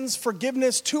extends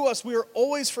forgiveness to us. We are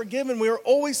always forgiven. We are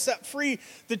always set free.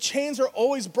 The chains are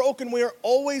always broken. We are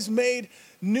always made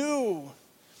new.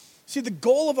 See, the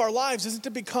goal of our lives isn't to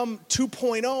become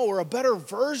 2.0 or a better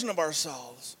version of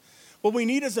ourselves. What we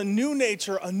need is a new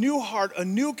nature, a new heart, a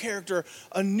new character,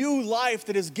 a new life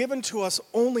that is given to us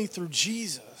only through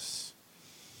Jesus.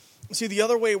 See, the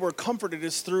other way we're comforted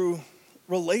is through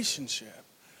relationship.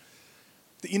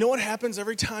 You know what happens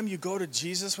every time you go to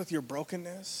Jesus with your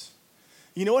brokenness?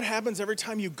 You know what happens every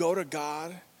time you go to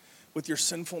God with your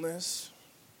sinfulness?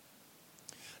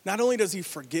 Not only does he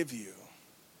forgive you,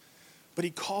 but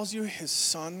he calls you his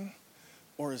son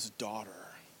or his daughter.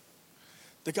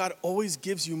 That God always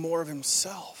gives you more of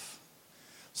himself.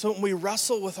 So when we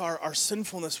wrestle with our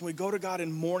sinfulness, when we go to God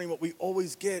in mourning, what we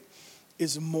always get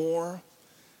is more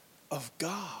of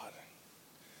God,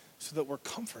 so that we're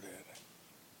comforted.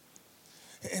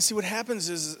 And see, what happens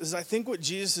is I think what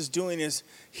Jesus is doing is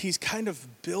he's kind of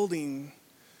building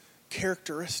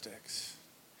characteristics.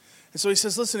 And so he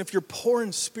says, listen, if you're poor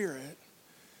in spirit,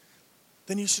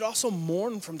 then you should also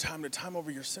mourn from time to time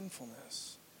over your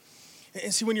sinfulness.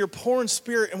 And see, when you're poor in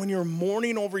spirit and when you're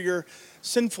mourning over your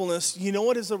sinfulness, you know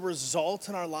what is a result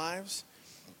in our lives?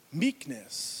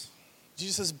 Meekness.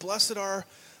 Jesus says, blessed are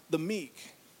the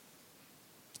meek.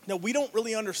 Now, we don't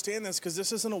really understand this because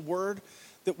this isn't a word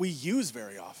that we use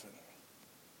very often.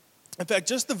 In fact,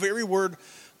 just the very word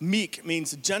meek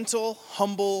means gentle,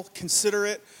 humble,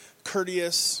 considerate,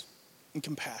 courteous, and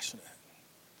compassionate.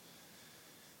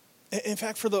 In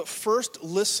fact, for the first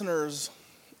listeners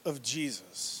of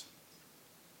Jesus,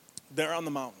 there on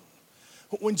the mountain,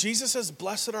 when Jesus says,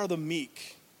 blessed are the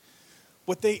meek,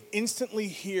 what they instantly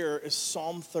hear is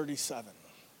Psalm 37.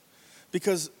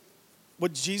 Because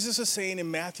what Jesus is saying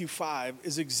in Matthew 5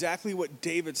 is exactly what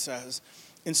David says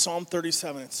in Psalm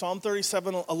 37. In Psalm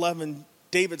 37:11,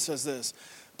 David says this,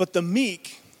 but the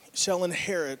meek shall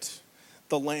inherit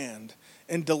the land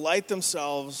and delight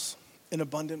themselves in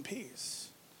abundant peace.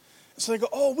 So they go,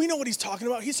 oh, we know what he's talking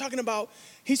about. He's talking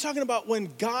about when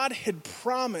God had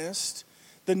promised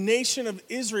the nation of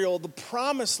Israel the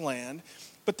promised land,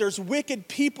 but there's wicked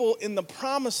people in the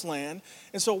promised land.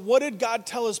 And so what did God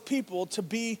tell his people? To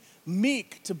be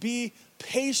meek, to be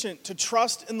patient, to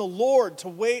trust in the Lord, to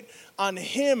wait on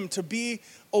him, to be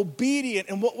obedient.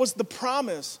 And what was the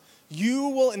promise? You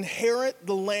will inherit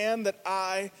the land that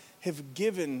I have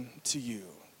given to you.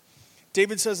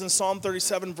 David says in Psalm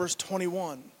 37, verse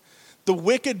 21, the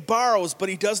wicked borrows, but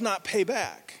he does not pay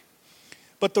back.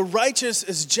 But the righteous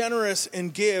is generous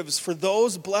and gives, for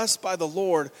those blessed by the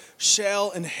Lord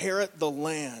shall inherit the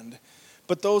land,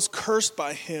 but those cursed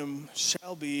by him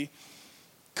shall be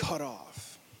cut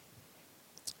off.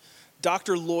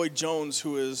 Dr. Lloyd Jones,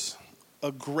 who is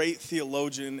a great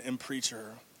theologian and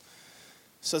preacher,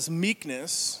 says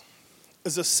meekness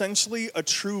is essentially a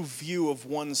true view of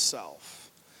oneself,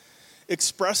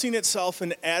 expressing itself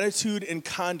in attitude and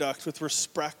conduct with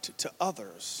respect to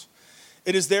others.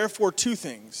 It is therefore two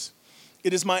things.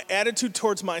 It is my attitude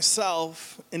towards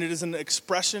myself, and it is an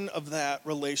expression of that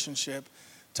relationship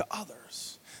to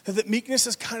others. That meekness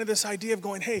is kind of this idea of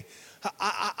going, hey,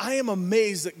 I am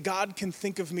amazed that God can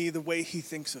think of me the way he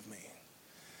thinks of me.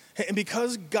 And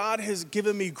because God has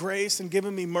given me grace and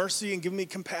given me mercy and given me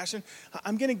compassion,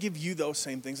 I'm going to give you those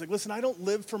same things. Like, listen, I don't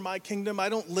live for my kingdom. I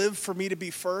don't live for me to be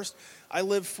first. I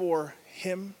live for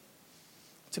him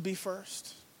to be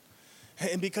first.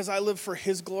 And because I live for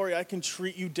his glory, I can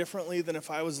treat you differently than if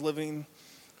I was living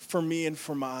for me and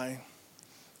for my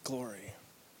glory.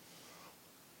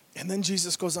 And then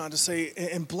Jesus goes on to say,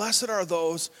 and blessed are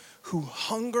those who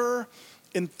hunger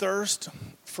and thirst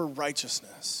for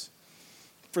righteousness,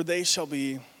 for they shall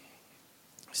be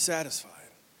satisfied.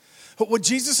 But what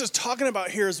Jesus is talking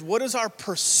about here is, what is our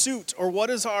pursuit, or what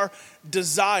is our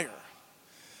desire?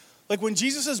 Like when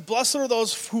Jesus says, blessed are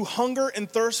those who hunger and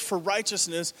thirst for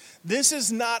righteousness, this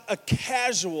is not a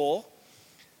casual,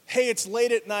 hey, it's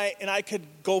late at night and I could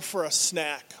go for a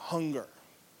snack hunger.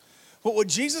 But what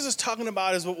Jesus is talking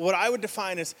about is what I would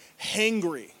define as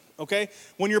hangry, okay?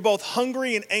 When you're both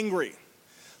hungry and angry.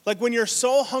 Like when you're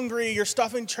so hungry, you're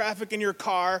stuffing traffic in your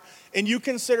car, and you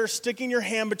consider sticking your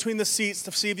hand between the seats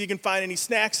to see if you can find any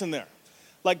snacks in there.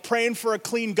 Like praying for a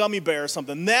clean gummy bear or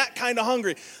something. That kind of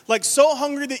hungry. Like so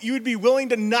hungry that you would be willing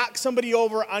to knock somebody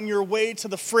over on your way to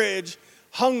the fridge,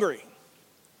 hungry.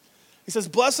 He says,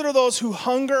 blessed are those who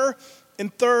hunger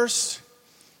and thirst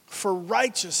for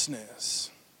righteousness.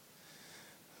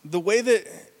 The way that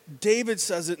David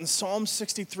says it in Psalm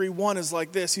 63:1 is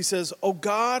like this. He says, "O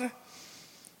God,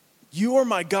 you are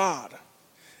my God,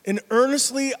 and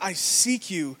earnestly I seek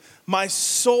you. My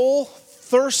soul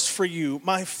thirsts for you.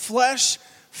 My flesh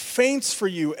faints for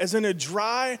you. As in a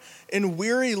dry and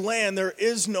weary land, there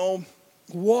is no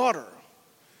water."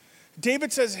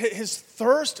 David says his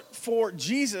thirst for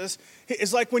Jesus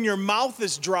is like when your mouth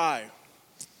is dry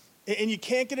and you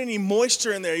can't get any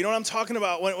moisture in there. You know what I'm talking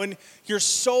about? When you're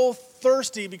so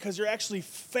thirsty because you're actually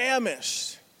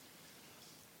famished.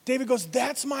 David goes,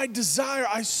 that's my desire.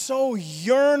 I so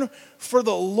yearn for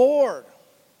the Lord.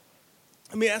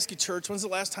 Let me ask you, church, when's the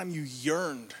last time you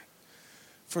yearned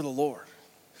for the Lord?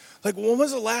 Like, when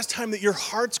was the last time that your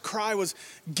heart's cry was,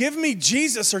 give me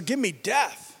Jesus or give me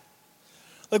death?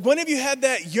 Like, when have you had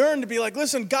that yearn to be like,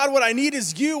 listen, God, what I need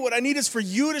is you. What I need is for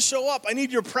you to show up. I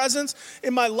need your presence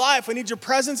in my life. I need your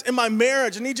presence in my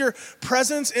marriage. I need your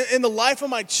presence in the life of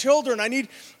my children. I need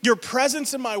your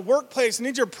presence in my workplace. I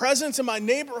need your presence in my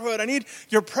neighborhood. I need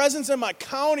your presence in my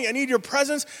county. I need your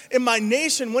presence in my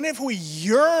nation. When have we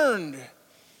yearned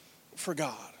for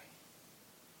God?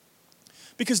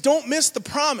 Because don't miss the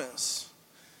promise.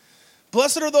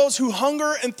 Blessed are those who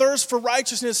hunger and thirst for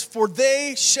righteousness, for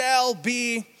they shall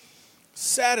be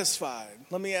satisfied.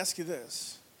 Let me ask you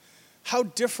this. How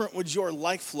different would your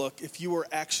life look if you were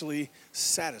actually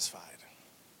satisfied?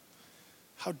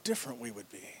 How different we would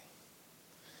be.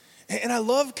 And I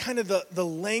love kind of the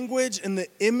language and the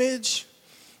image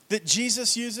that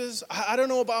Jesus uses. I don't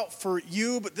know about for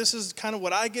you, but this is kind of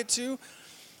what I get to.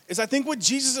 Is I think what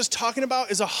Jesus is talking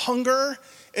about is a hunger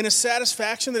and a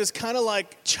satisfaction that is kind of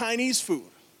like Chinese food.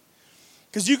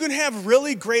 Because you can have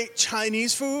really great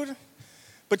Chinese food,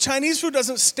 but Chinese food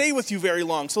doesn't stay with you very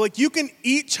long. So like you can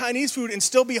eat Chinese food and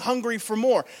still be hungry for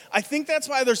more. I think that's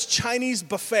why there's Chinese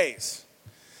buffets.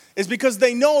 Is because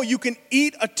they know you can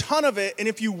eat a ton of it, and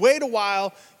if you wait a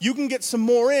while, you can get some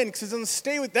more in because it doesn't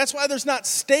stay with. That's why there's not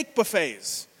steak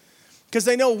buffets. Because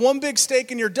they know one big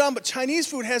steak and you're done. But Chinese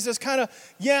food has this kind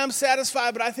of, yeah, I'm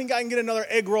satisfied, but I think I can get another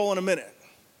egg roll in a minute.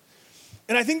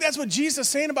 And I think that's what Jesus is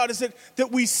saying about is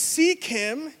that we seek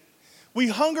him, we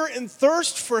hunger and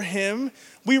thirst for him,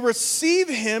 we receive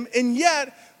him, and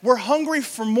yet we're hungry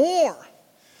for more.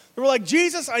 We're like,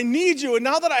 Jesus, I need you. And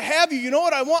now that I have you, you know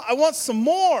what I want? I want some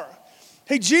more.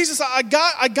 Hey, Jesus, I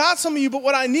got some of you, but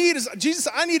what I need is, Jesus,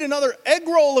 I need another egg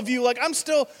roll of you. Like, I'm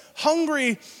still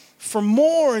hungry for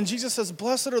more. And Jesus says,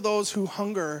 blessed are those who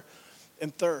hunger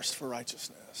and thirst for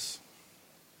righteousness.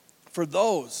 For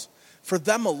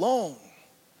them alone,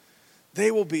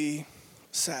 they will be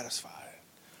satisfied.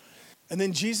 And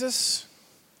then Jesus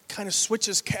kind of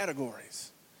switches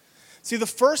categories. See, the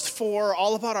first four are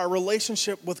all about our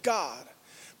relationship with God.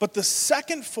 But the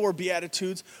second four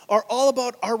Beatitudes are all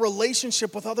about our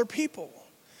relationship with other people.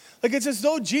 Like it's as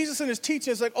though Jesus in his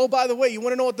teaching is like, oh, by the way, you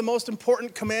want to know what the most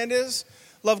important command is?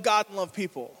 Love God and love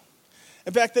people.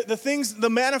 In fact, the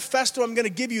manifesto I'm going to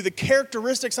give you, the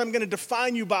characteristics I'm going to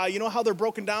define you by, you know how they're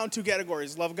broken down? Two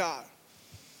categories, love God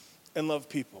and love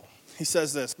people. He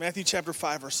says this, Matthew chapter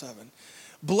 5, verse 7.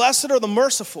 Blessed are the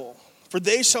merciful, for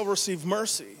they shall receive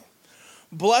mercy.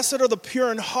 Blessed are the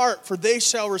pure in heart, for they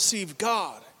shall receive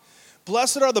God.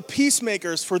 Blessed are the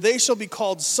peacemakers, for they shall be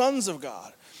called sons of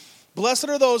God. Blessed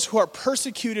are those who are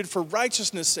persecuted for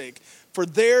righteousness' sake, for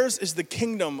theirs is the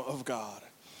kingdom of God.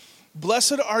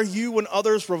 Blessed are you when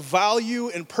others revile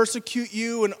you and persecute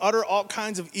you and utter all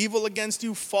kinds of evil against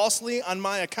you falsely on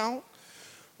my account.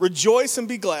 Rejoice and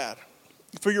be glad,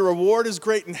 for your reward is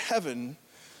great in heaven,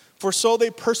 for so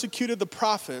they persecuted the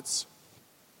prophets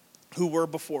who were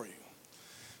before you.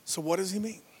 So what does he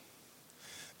mean?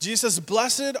 Jesus says,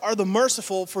 blessed are the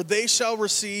merciful, for they shall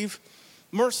receive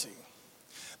mercy.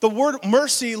 The word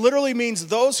mercy literally means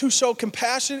those who show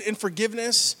compassion and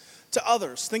forgiveness to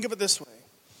others. Think of it this way.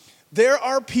 There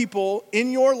are people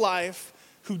in your life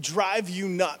who drive you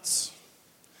nuts.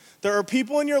 There are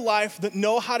people in your life that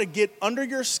know how to get under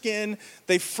your skin.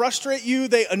 They frustrate you,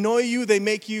 they annoy you, they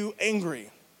make you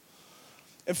angry.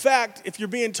 In fact, if you're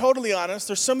being totally honest,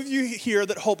 there's some of you here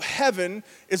that hope heaven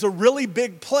is a really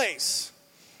big place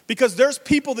because there's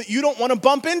people that you don't want to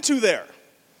bump into there.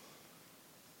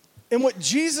 And what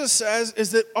Jesus says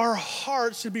is that our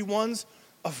hearts should be ones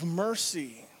of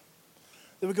mercy.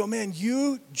 That we go, man,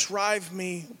 you drive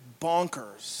me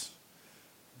bonkers.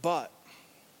 But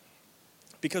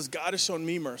because God has shown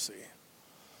me mercy,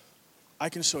 I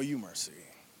can show you mercy.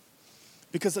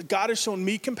 Because God has shown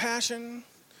me compassion,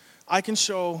 I can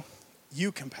show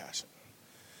you compassion.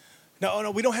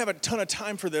 Now, we don't have a ton of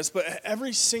time for this, but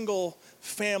every single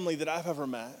family that I've ever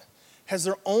met has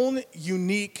their own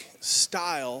unique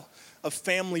style of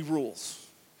family rules.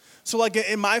 So like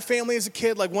in my family as a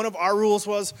kid, like one of our rules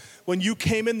was when you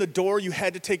came in the door, you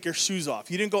had to take your shoes off.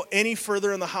 You didn't go any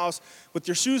further in the house with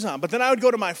your shoes on. But then I would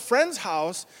go to my friend's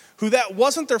house who that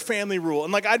wasn't their family rule.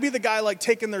 And like I'd be the guy like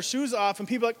taking their shoes off and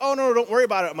people like, oh no, don't worry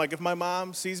about it. I'm like, if my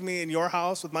mom sees me in your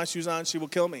house with my shoes on, she will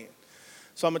kill me.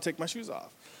 So I'm gonna take my shoes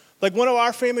off. Like one of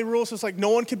our family rules was like no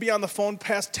one could be on the phone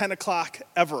past 10 o'clock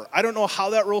ever. I don't know how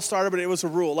that rule started, but it was a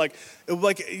rule. Like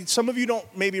some of you don't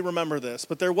maybe remember this,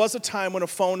 but there was a time when a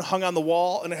phone hung on the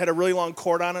wall and it had a really long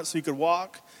cord on it so you could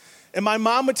walk. And my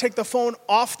mom would take the phone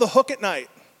off the hook at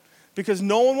night because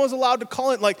no one was allowed to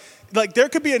call it. Like there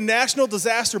could be a national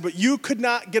disaster, but you could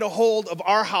not get a hold of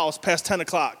our house past 10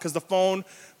 o'clock because the phone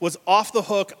was off the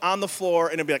hook on the floor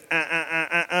and it'd be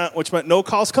like, which meant no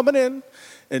calls coming in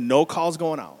and no calls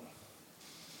going out.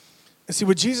 And see,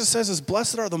 what Jesus says is,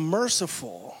 blessed are the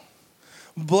merciful.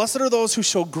 Blessed are those who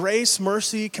show grace,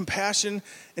 mercy, compassion,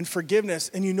 and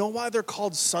forgiveness. And you know why they're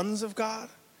called sons of God?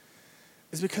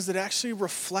 It's because it actually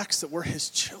reflects that we're his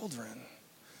children.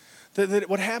 That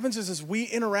what happens is as we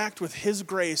interact with his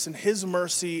grace and his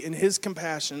mercy and his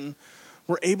compassion,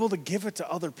 we're able to give it to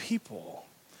other people.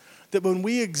 That when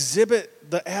we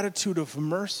exhibit the attitude of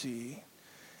mercy,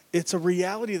 it's a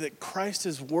reality that Christ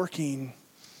is working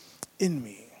in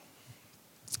me.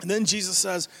 And then Jesus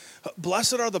says,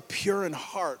 blessed are the pure in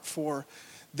heart, for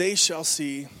they shall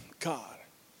see God.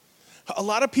 A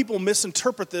lot of people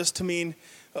misinterpret this to mean,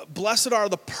 blessed are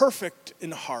the perfect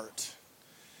in heart.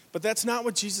 But that's not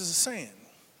what Jesus is saying.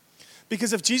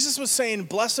 Because if Jesus was saying,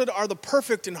 blessed are the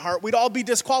perfect in heart, we'd all be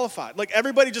disqualified. Like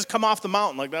everybody just come off the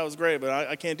mountain, like that was great, but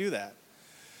I can't do that.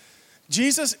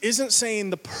 Jesus isn't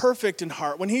saying the perfect in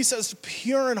heart. When he says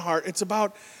pure in heart, it's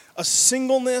about a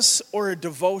singleness or a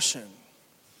devotion.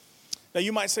 Now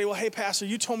you might say, well, hey, Pastor,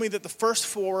 you told me that the first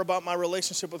four were about my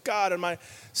relationship with God and my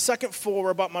second four were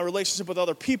about my relationship with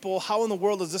other people. How in the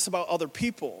world is this about other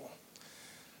people?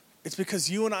 It's because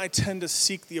you and I tend to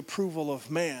seek the approval of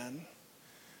man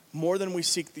more than we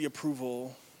seek the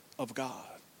approval of God.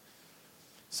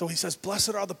 So he says,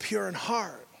 blessed are the pure in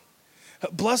heart.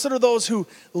 Blessed are those who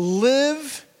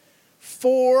live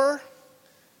for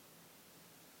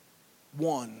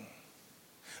one.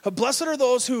 Blessed are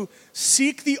those who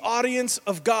seek the audience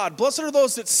of God. Blessed are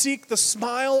those that seek the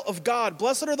smile of God.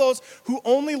 Blessed are those who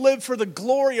only live for the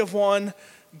glory of one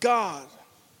God.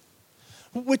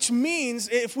 Which means,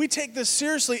 if we take this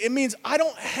seriously, it means I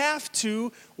don't have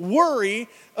to worry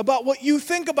about what you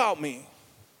think about me.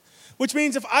 Which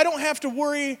means if I don't have to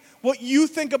worry what you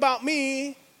think about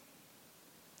me,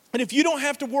 and if you don't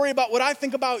have to worry about what I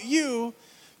think about you,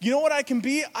 you know what I can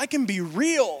be? I can be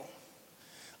real.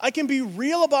 I can be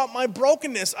real about my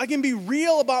brokenness. I can be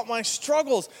real about my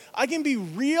struggles. I can be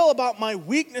real about my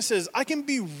weaknesses. I can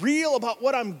be real about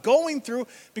what I'm going through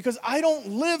because I don't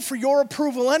live for your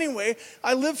approval anyway.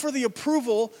 I live for the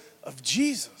approval of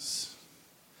Jesus.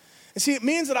 And see, it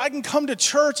means that I can come to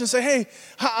church and say, hey,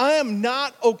 I am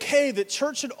not okay. That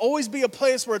church should always be a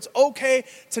place where it's okay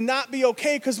to not be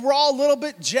okay because we're all a little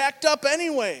bit jacked up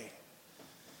anyway.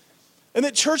 And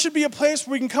that church should be a place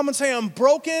where we can come and say, I'm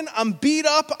broken, I'm beat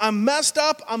up, I'm messed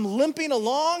up, I'm limping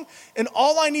along, and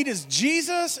all I need is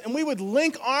Jesus. And we would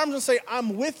link arms and say,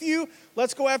 I'm with you.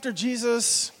 Let's go after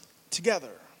Jesus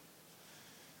together.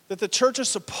 That the church is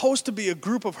supposed to be a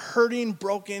group of hurting,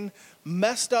 broken,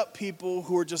 messed up people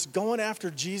who are just going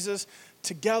after Jesus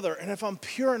together. And if I'm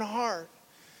pure in heart,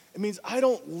 it means I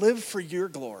don't live for your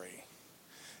glory.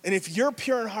 And if you're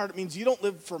pure in heart, it means you don't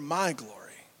live for my glory.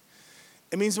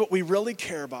 It means what we really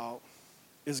care about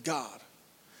is God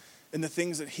and the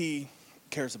things that he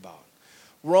cares about.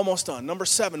 We're almost done. Number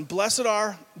 7, blessed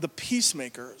are the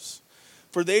peacemakers,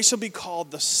 for they shall be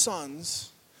called the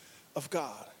sons of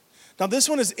God. Now this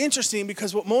one is interesting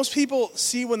because what most people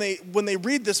see when they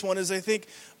read this one is they think,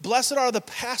 blessed are the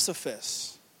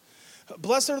pacifists.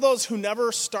 Blessed are those who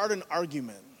never start an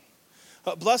argument.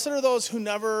 Blessed are those who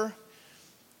never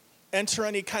enter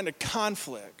any kind of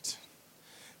conflict.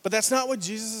 But that's not what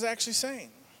Jesus is actually saying.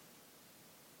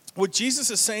 What Jesus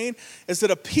is saying is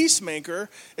that a peacemaker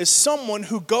is someone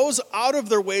who goes out of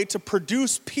their way to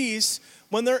produce peace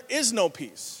when there is no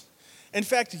peace. In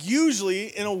fact,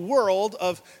 usually in a world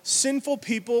of sinful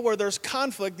people where there's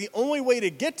conflict, the only way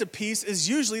to get to peace is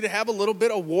usually to have a little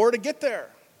bit of war to get there.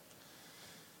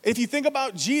 If you think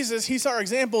about Jesus, he's our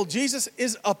example. Jesus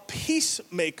is a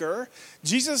peacemaker.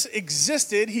 Jesus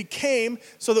existed. He came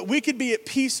so that we could be at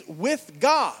peace with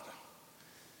God.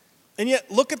 And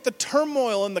yet, look at the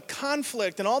turmoil and the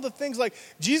conflict and all the things like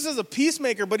Jesus is a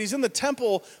peacemaker, but he's in the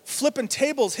temple flipping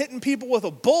tables, hitting people with a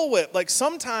bullwhip. Like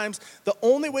sometimes the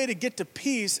only way to get to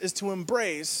peace is to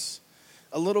embrace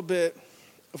a little bit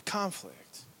of conflict.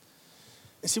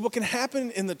 And see, what can happen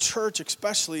in the church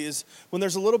especially is when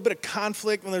there's a little bit of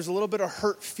conflict, when there's a little bit of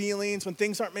hurt feelings, when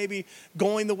things aren't maybe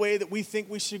going the way that we think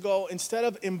we should go, instead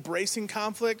of embracing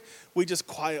conflict, we just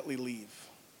quietly leave.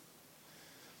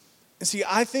 And see,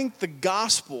 I think the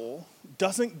gospel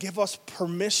doesn't give us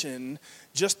permission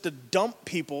just to dump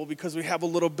people because we have a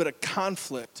little bit of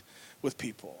conflict with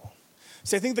people.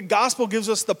 See, I think the gospel gives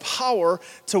us the power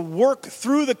to work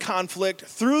through the conflict,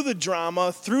 through the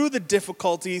drama, through the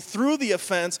difficulty, through the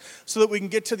offense, so that we can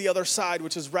get to the other side,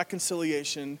 which is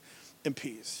reconciliation and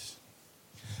peace.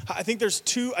 I think there's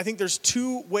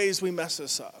two ways we mess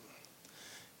this up.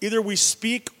 Either we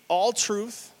speak all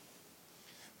truth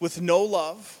with no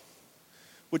love,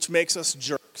 which makes us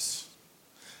jerks.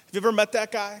 Have you ever met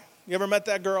that guy? You ever met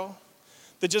that girl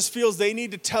that just feels they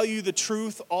need to tell you the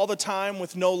truth all the time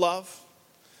with no love?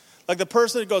 Like the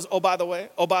person that goes, oh, by the way,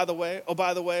 oh, by the way, oh,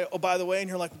 by the way, oh, by the way. And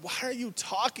you're like, why are you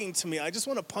talking to me? I just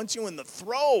want to punch you in the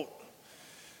throat.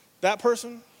 That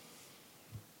person,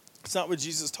 it's not what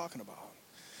Jesus is talking about.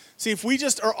 See, if we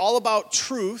just are all about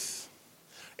truth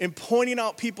and pointing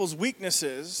out people's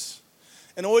weaknesses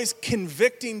and always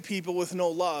convicting people with no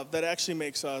love, that actually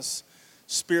makes us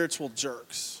spiritual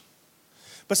jerks.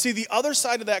 But see, the other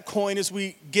side of that coin is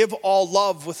we give all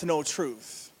love with no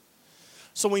truth.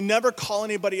 So we never call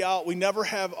anybody out. We never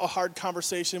have a hard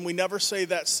conversation. We never say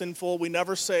that's sinful. We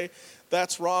never say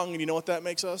that's wrong. And you know what that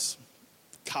makes us?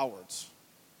 Cowards.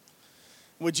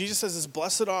 What Jesus says is,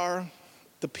 blessed are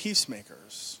the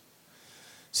peacemakers.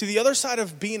 See, the other side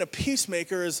of being a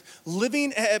peacemaker is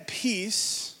living at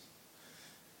peace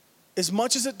as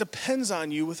much as it depends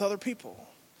on you with other people.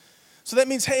 So that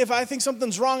means, hey, if I think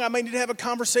something's wrong, I might need to have a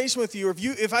conversation with you. Or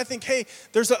if I think, hey,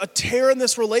 there's a tear in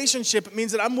this relationship, it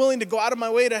means that I'm willing to go out of my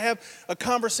way to have a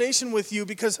conversation with you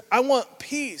because I want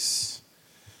peace.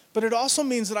 But it also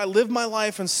means that I live my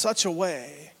life in such a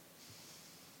way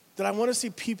that I want to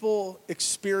see people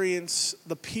experience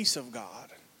the peace of God.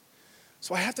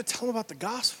 So I have to tell them about the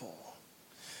gospel.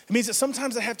 It means that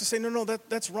sometimes I have to say, no,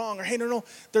 that's wrong. Or, hey, no,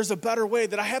 there's a better way.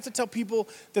 That I have to tell people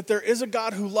that there is a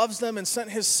God who loves them and sent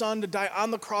his son to die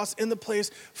on the cross in the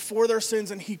place for their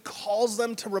sins. And he calls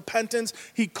them to repentance.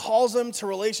 He calls them to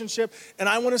relationship. And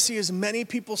I want to see as many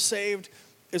people saved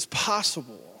as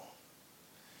possible.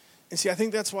 And see, I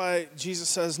think that's why Jesus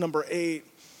says, number 8,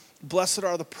 blessed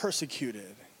are the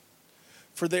persecuted,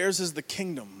 for theirs is the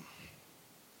kingdom.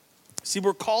 See,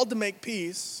 we're called to make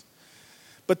peace,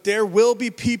 but there will be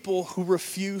people who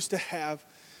refuse to have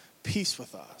peace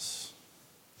with us.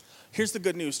 Here's the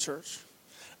good news, church.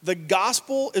 The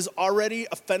gospel is already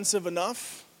offensive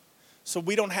enough, so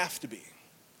we don't have to be.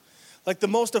 Like the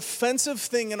most offensive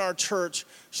thing in our church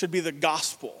should be the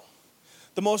gospel.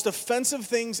 The most offensive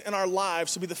things in our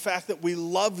lives should be the fact that we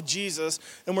love Jesus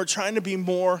and we're trying to be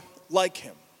more like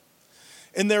him.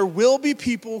 And there will be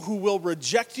people who will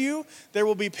reject you. There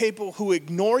will be people who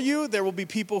ignore you. There will be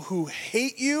people who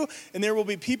hate you. And there will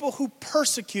be people who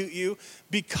persecute you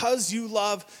because you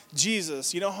love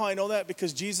Jesus. You know how I know that?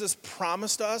 Because Jesus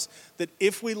promised us that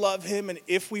if we love him and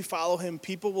if we follow him,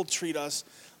 people will treat us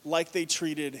like they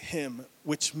treated him,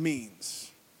 which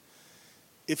means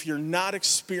if you're not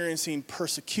experiencing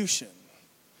persecution,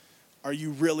 are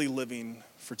you really living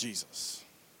for Jesus?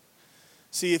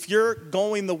 See, if you're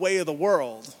going the way of the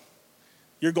world,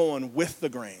 you're going with the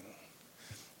grain.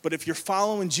 But if you're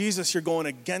following Jesus, you're going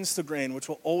against the grain, which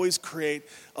will always create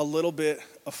a little bit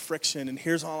of friction. And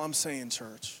here's all I'm saying,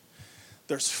 church.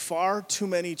 There's far too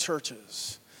many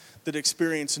churches that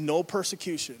experience no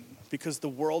persecution because the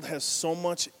world has so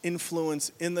much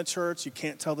influence in the church, you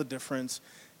can't tell the difference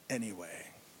anyway.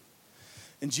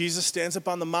 And Jesus stands up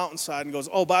on the mountainside and goes,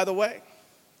 oh, by the way,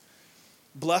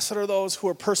 blessed are those who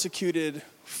are persecuted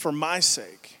for my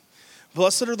sake.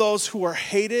 Blessed are those who are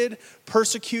hated,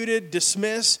 persecuted,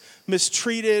 dismissed,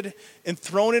 mistreated, and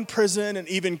thrown in prison and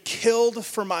even killed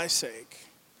for my sake.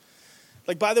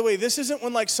 Like, by the way, this isn't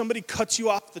when like somebody cuts you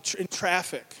off in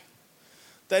traffic.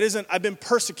 That isn't, I've been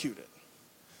persecuted.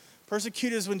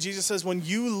 Persecuted is when Jesus says, when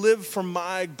you live for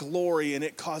my glory and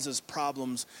it causes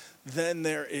problems, then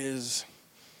there is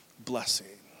blessing.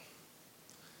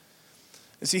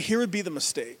 And see, here would be the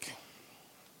mistake.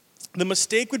 The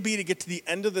mistake would be to get to the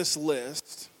end of this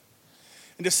list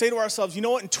and to say to ourselves, you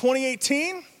know what, in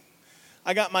 2018,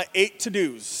 I got my 8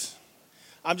 to-dos.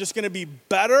 I'm just going to be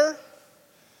better.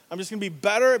 I'm just going to be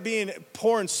better at being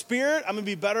poor in spirit. I'm going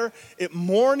to be better at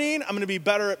mourning. I'm going to be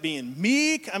better at being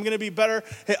meek. I'm going to be better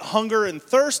at hunger and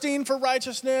thirsting for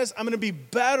righteousness. I'm going to be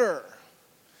better.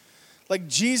 Like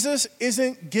Jesus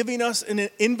isn't giving us an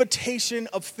invitation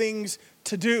of things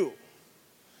to do.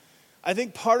 I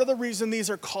think part of the reason these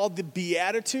are called the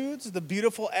Beatitudes, the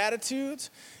beautiful attitudes,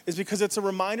 is because it's a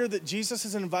reminder that Jesus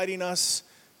is inviting us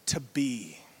to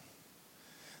be.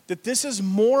 That this is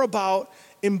more about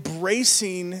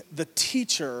embracing the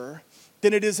teacher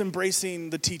than it is embracing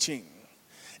the teaching.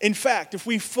 In fact, if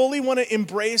we fully want to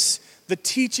embrace the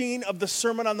teaching of the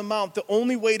Sermon on the Mount, the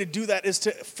only way to do that is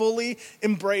to fully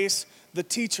embrace the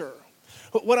teacher.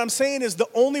 What I'm saying is the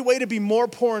only way to be more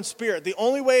poor in spirit, the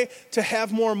only way to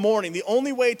have more mourning, the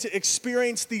only way to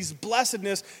experience these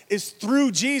blessedness is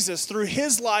through Jesus, through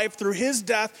his life, through his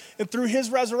death, and through his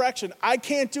resurrection. I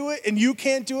can't do it, and you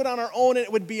can't do it on our own, and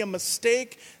it would be a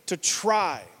mistake to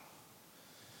try.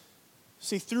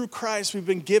 See, through Christ, we've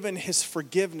been given his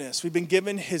forgiveness. We've been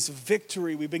given his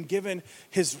victory. We've been given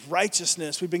his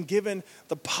righteousness. We've been given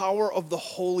the power of the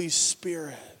Holy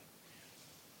Spirit.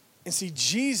 And see,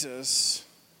 Jesus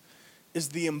is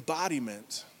the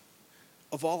embodiment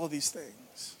of all of these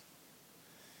things.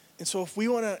 And so if we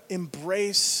want to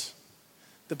embrace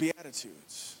the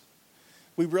Beatitudes,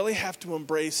 we really have to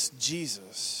embrace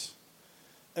Jesus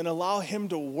and allow him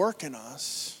to work in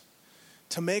us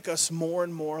to make us more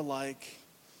and more like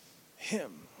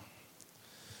him.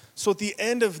 So at the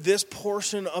end of this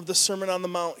portion of the Sermon on the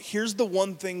Mount, here's the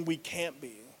one thing we can't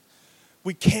be.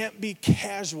 We can't be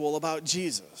casual about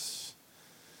Jesus.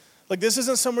 Like this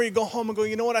isn't somewhere you go home and go,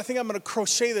 you know what, I think I'm going to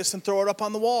crochet this and throw it up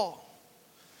on the wall.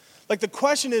 Like the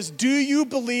question is, do you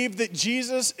believe that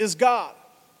Jesus is God?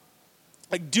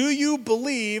 Like, do you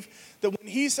believe that when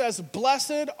he says,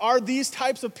 blessed are these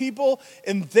types of people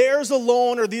and theirs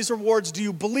alone are these rewards, do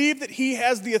you believe that he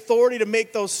has the authority to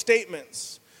make those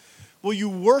statements? Will you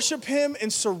worship him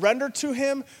and surrender to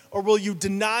him, or will you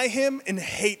deny him and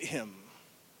hate him?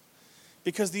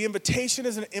 Because the invitation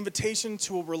is an invitation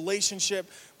to a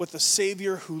relationship with a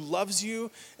Savior who loves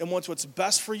you and wants what's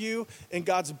best for you, and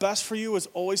God's best for you is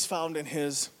always found in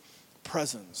his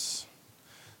presence.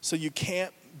 So you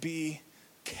can't be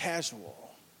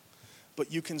casual,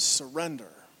 but you can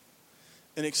surrender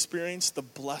and experience the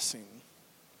blessing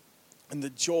and the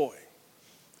joy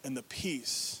and the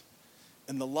peace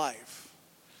and the life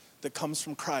that comes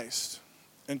from Christ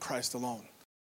and Christ alone.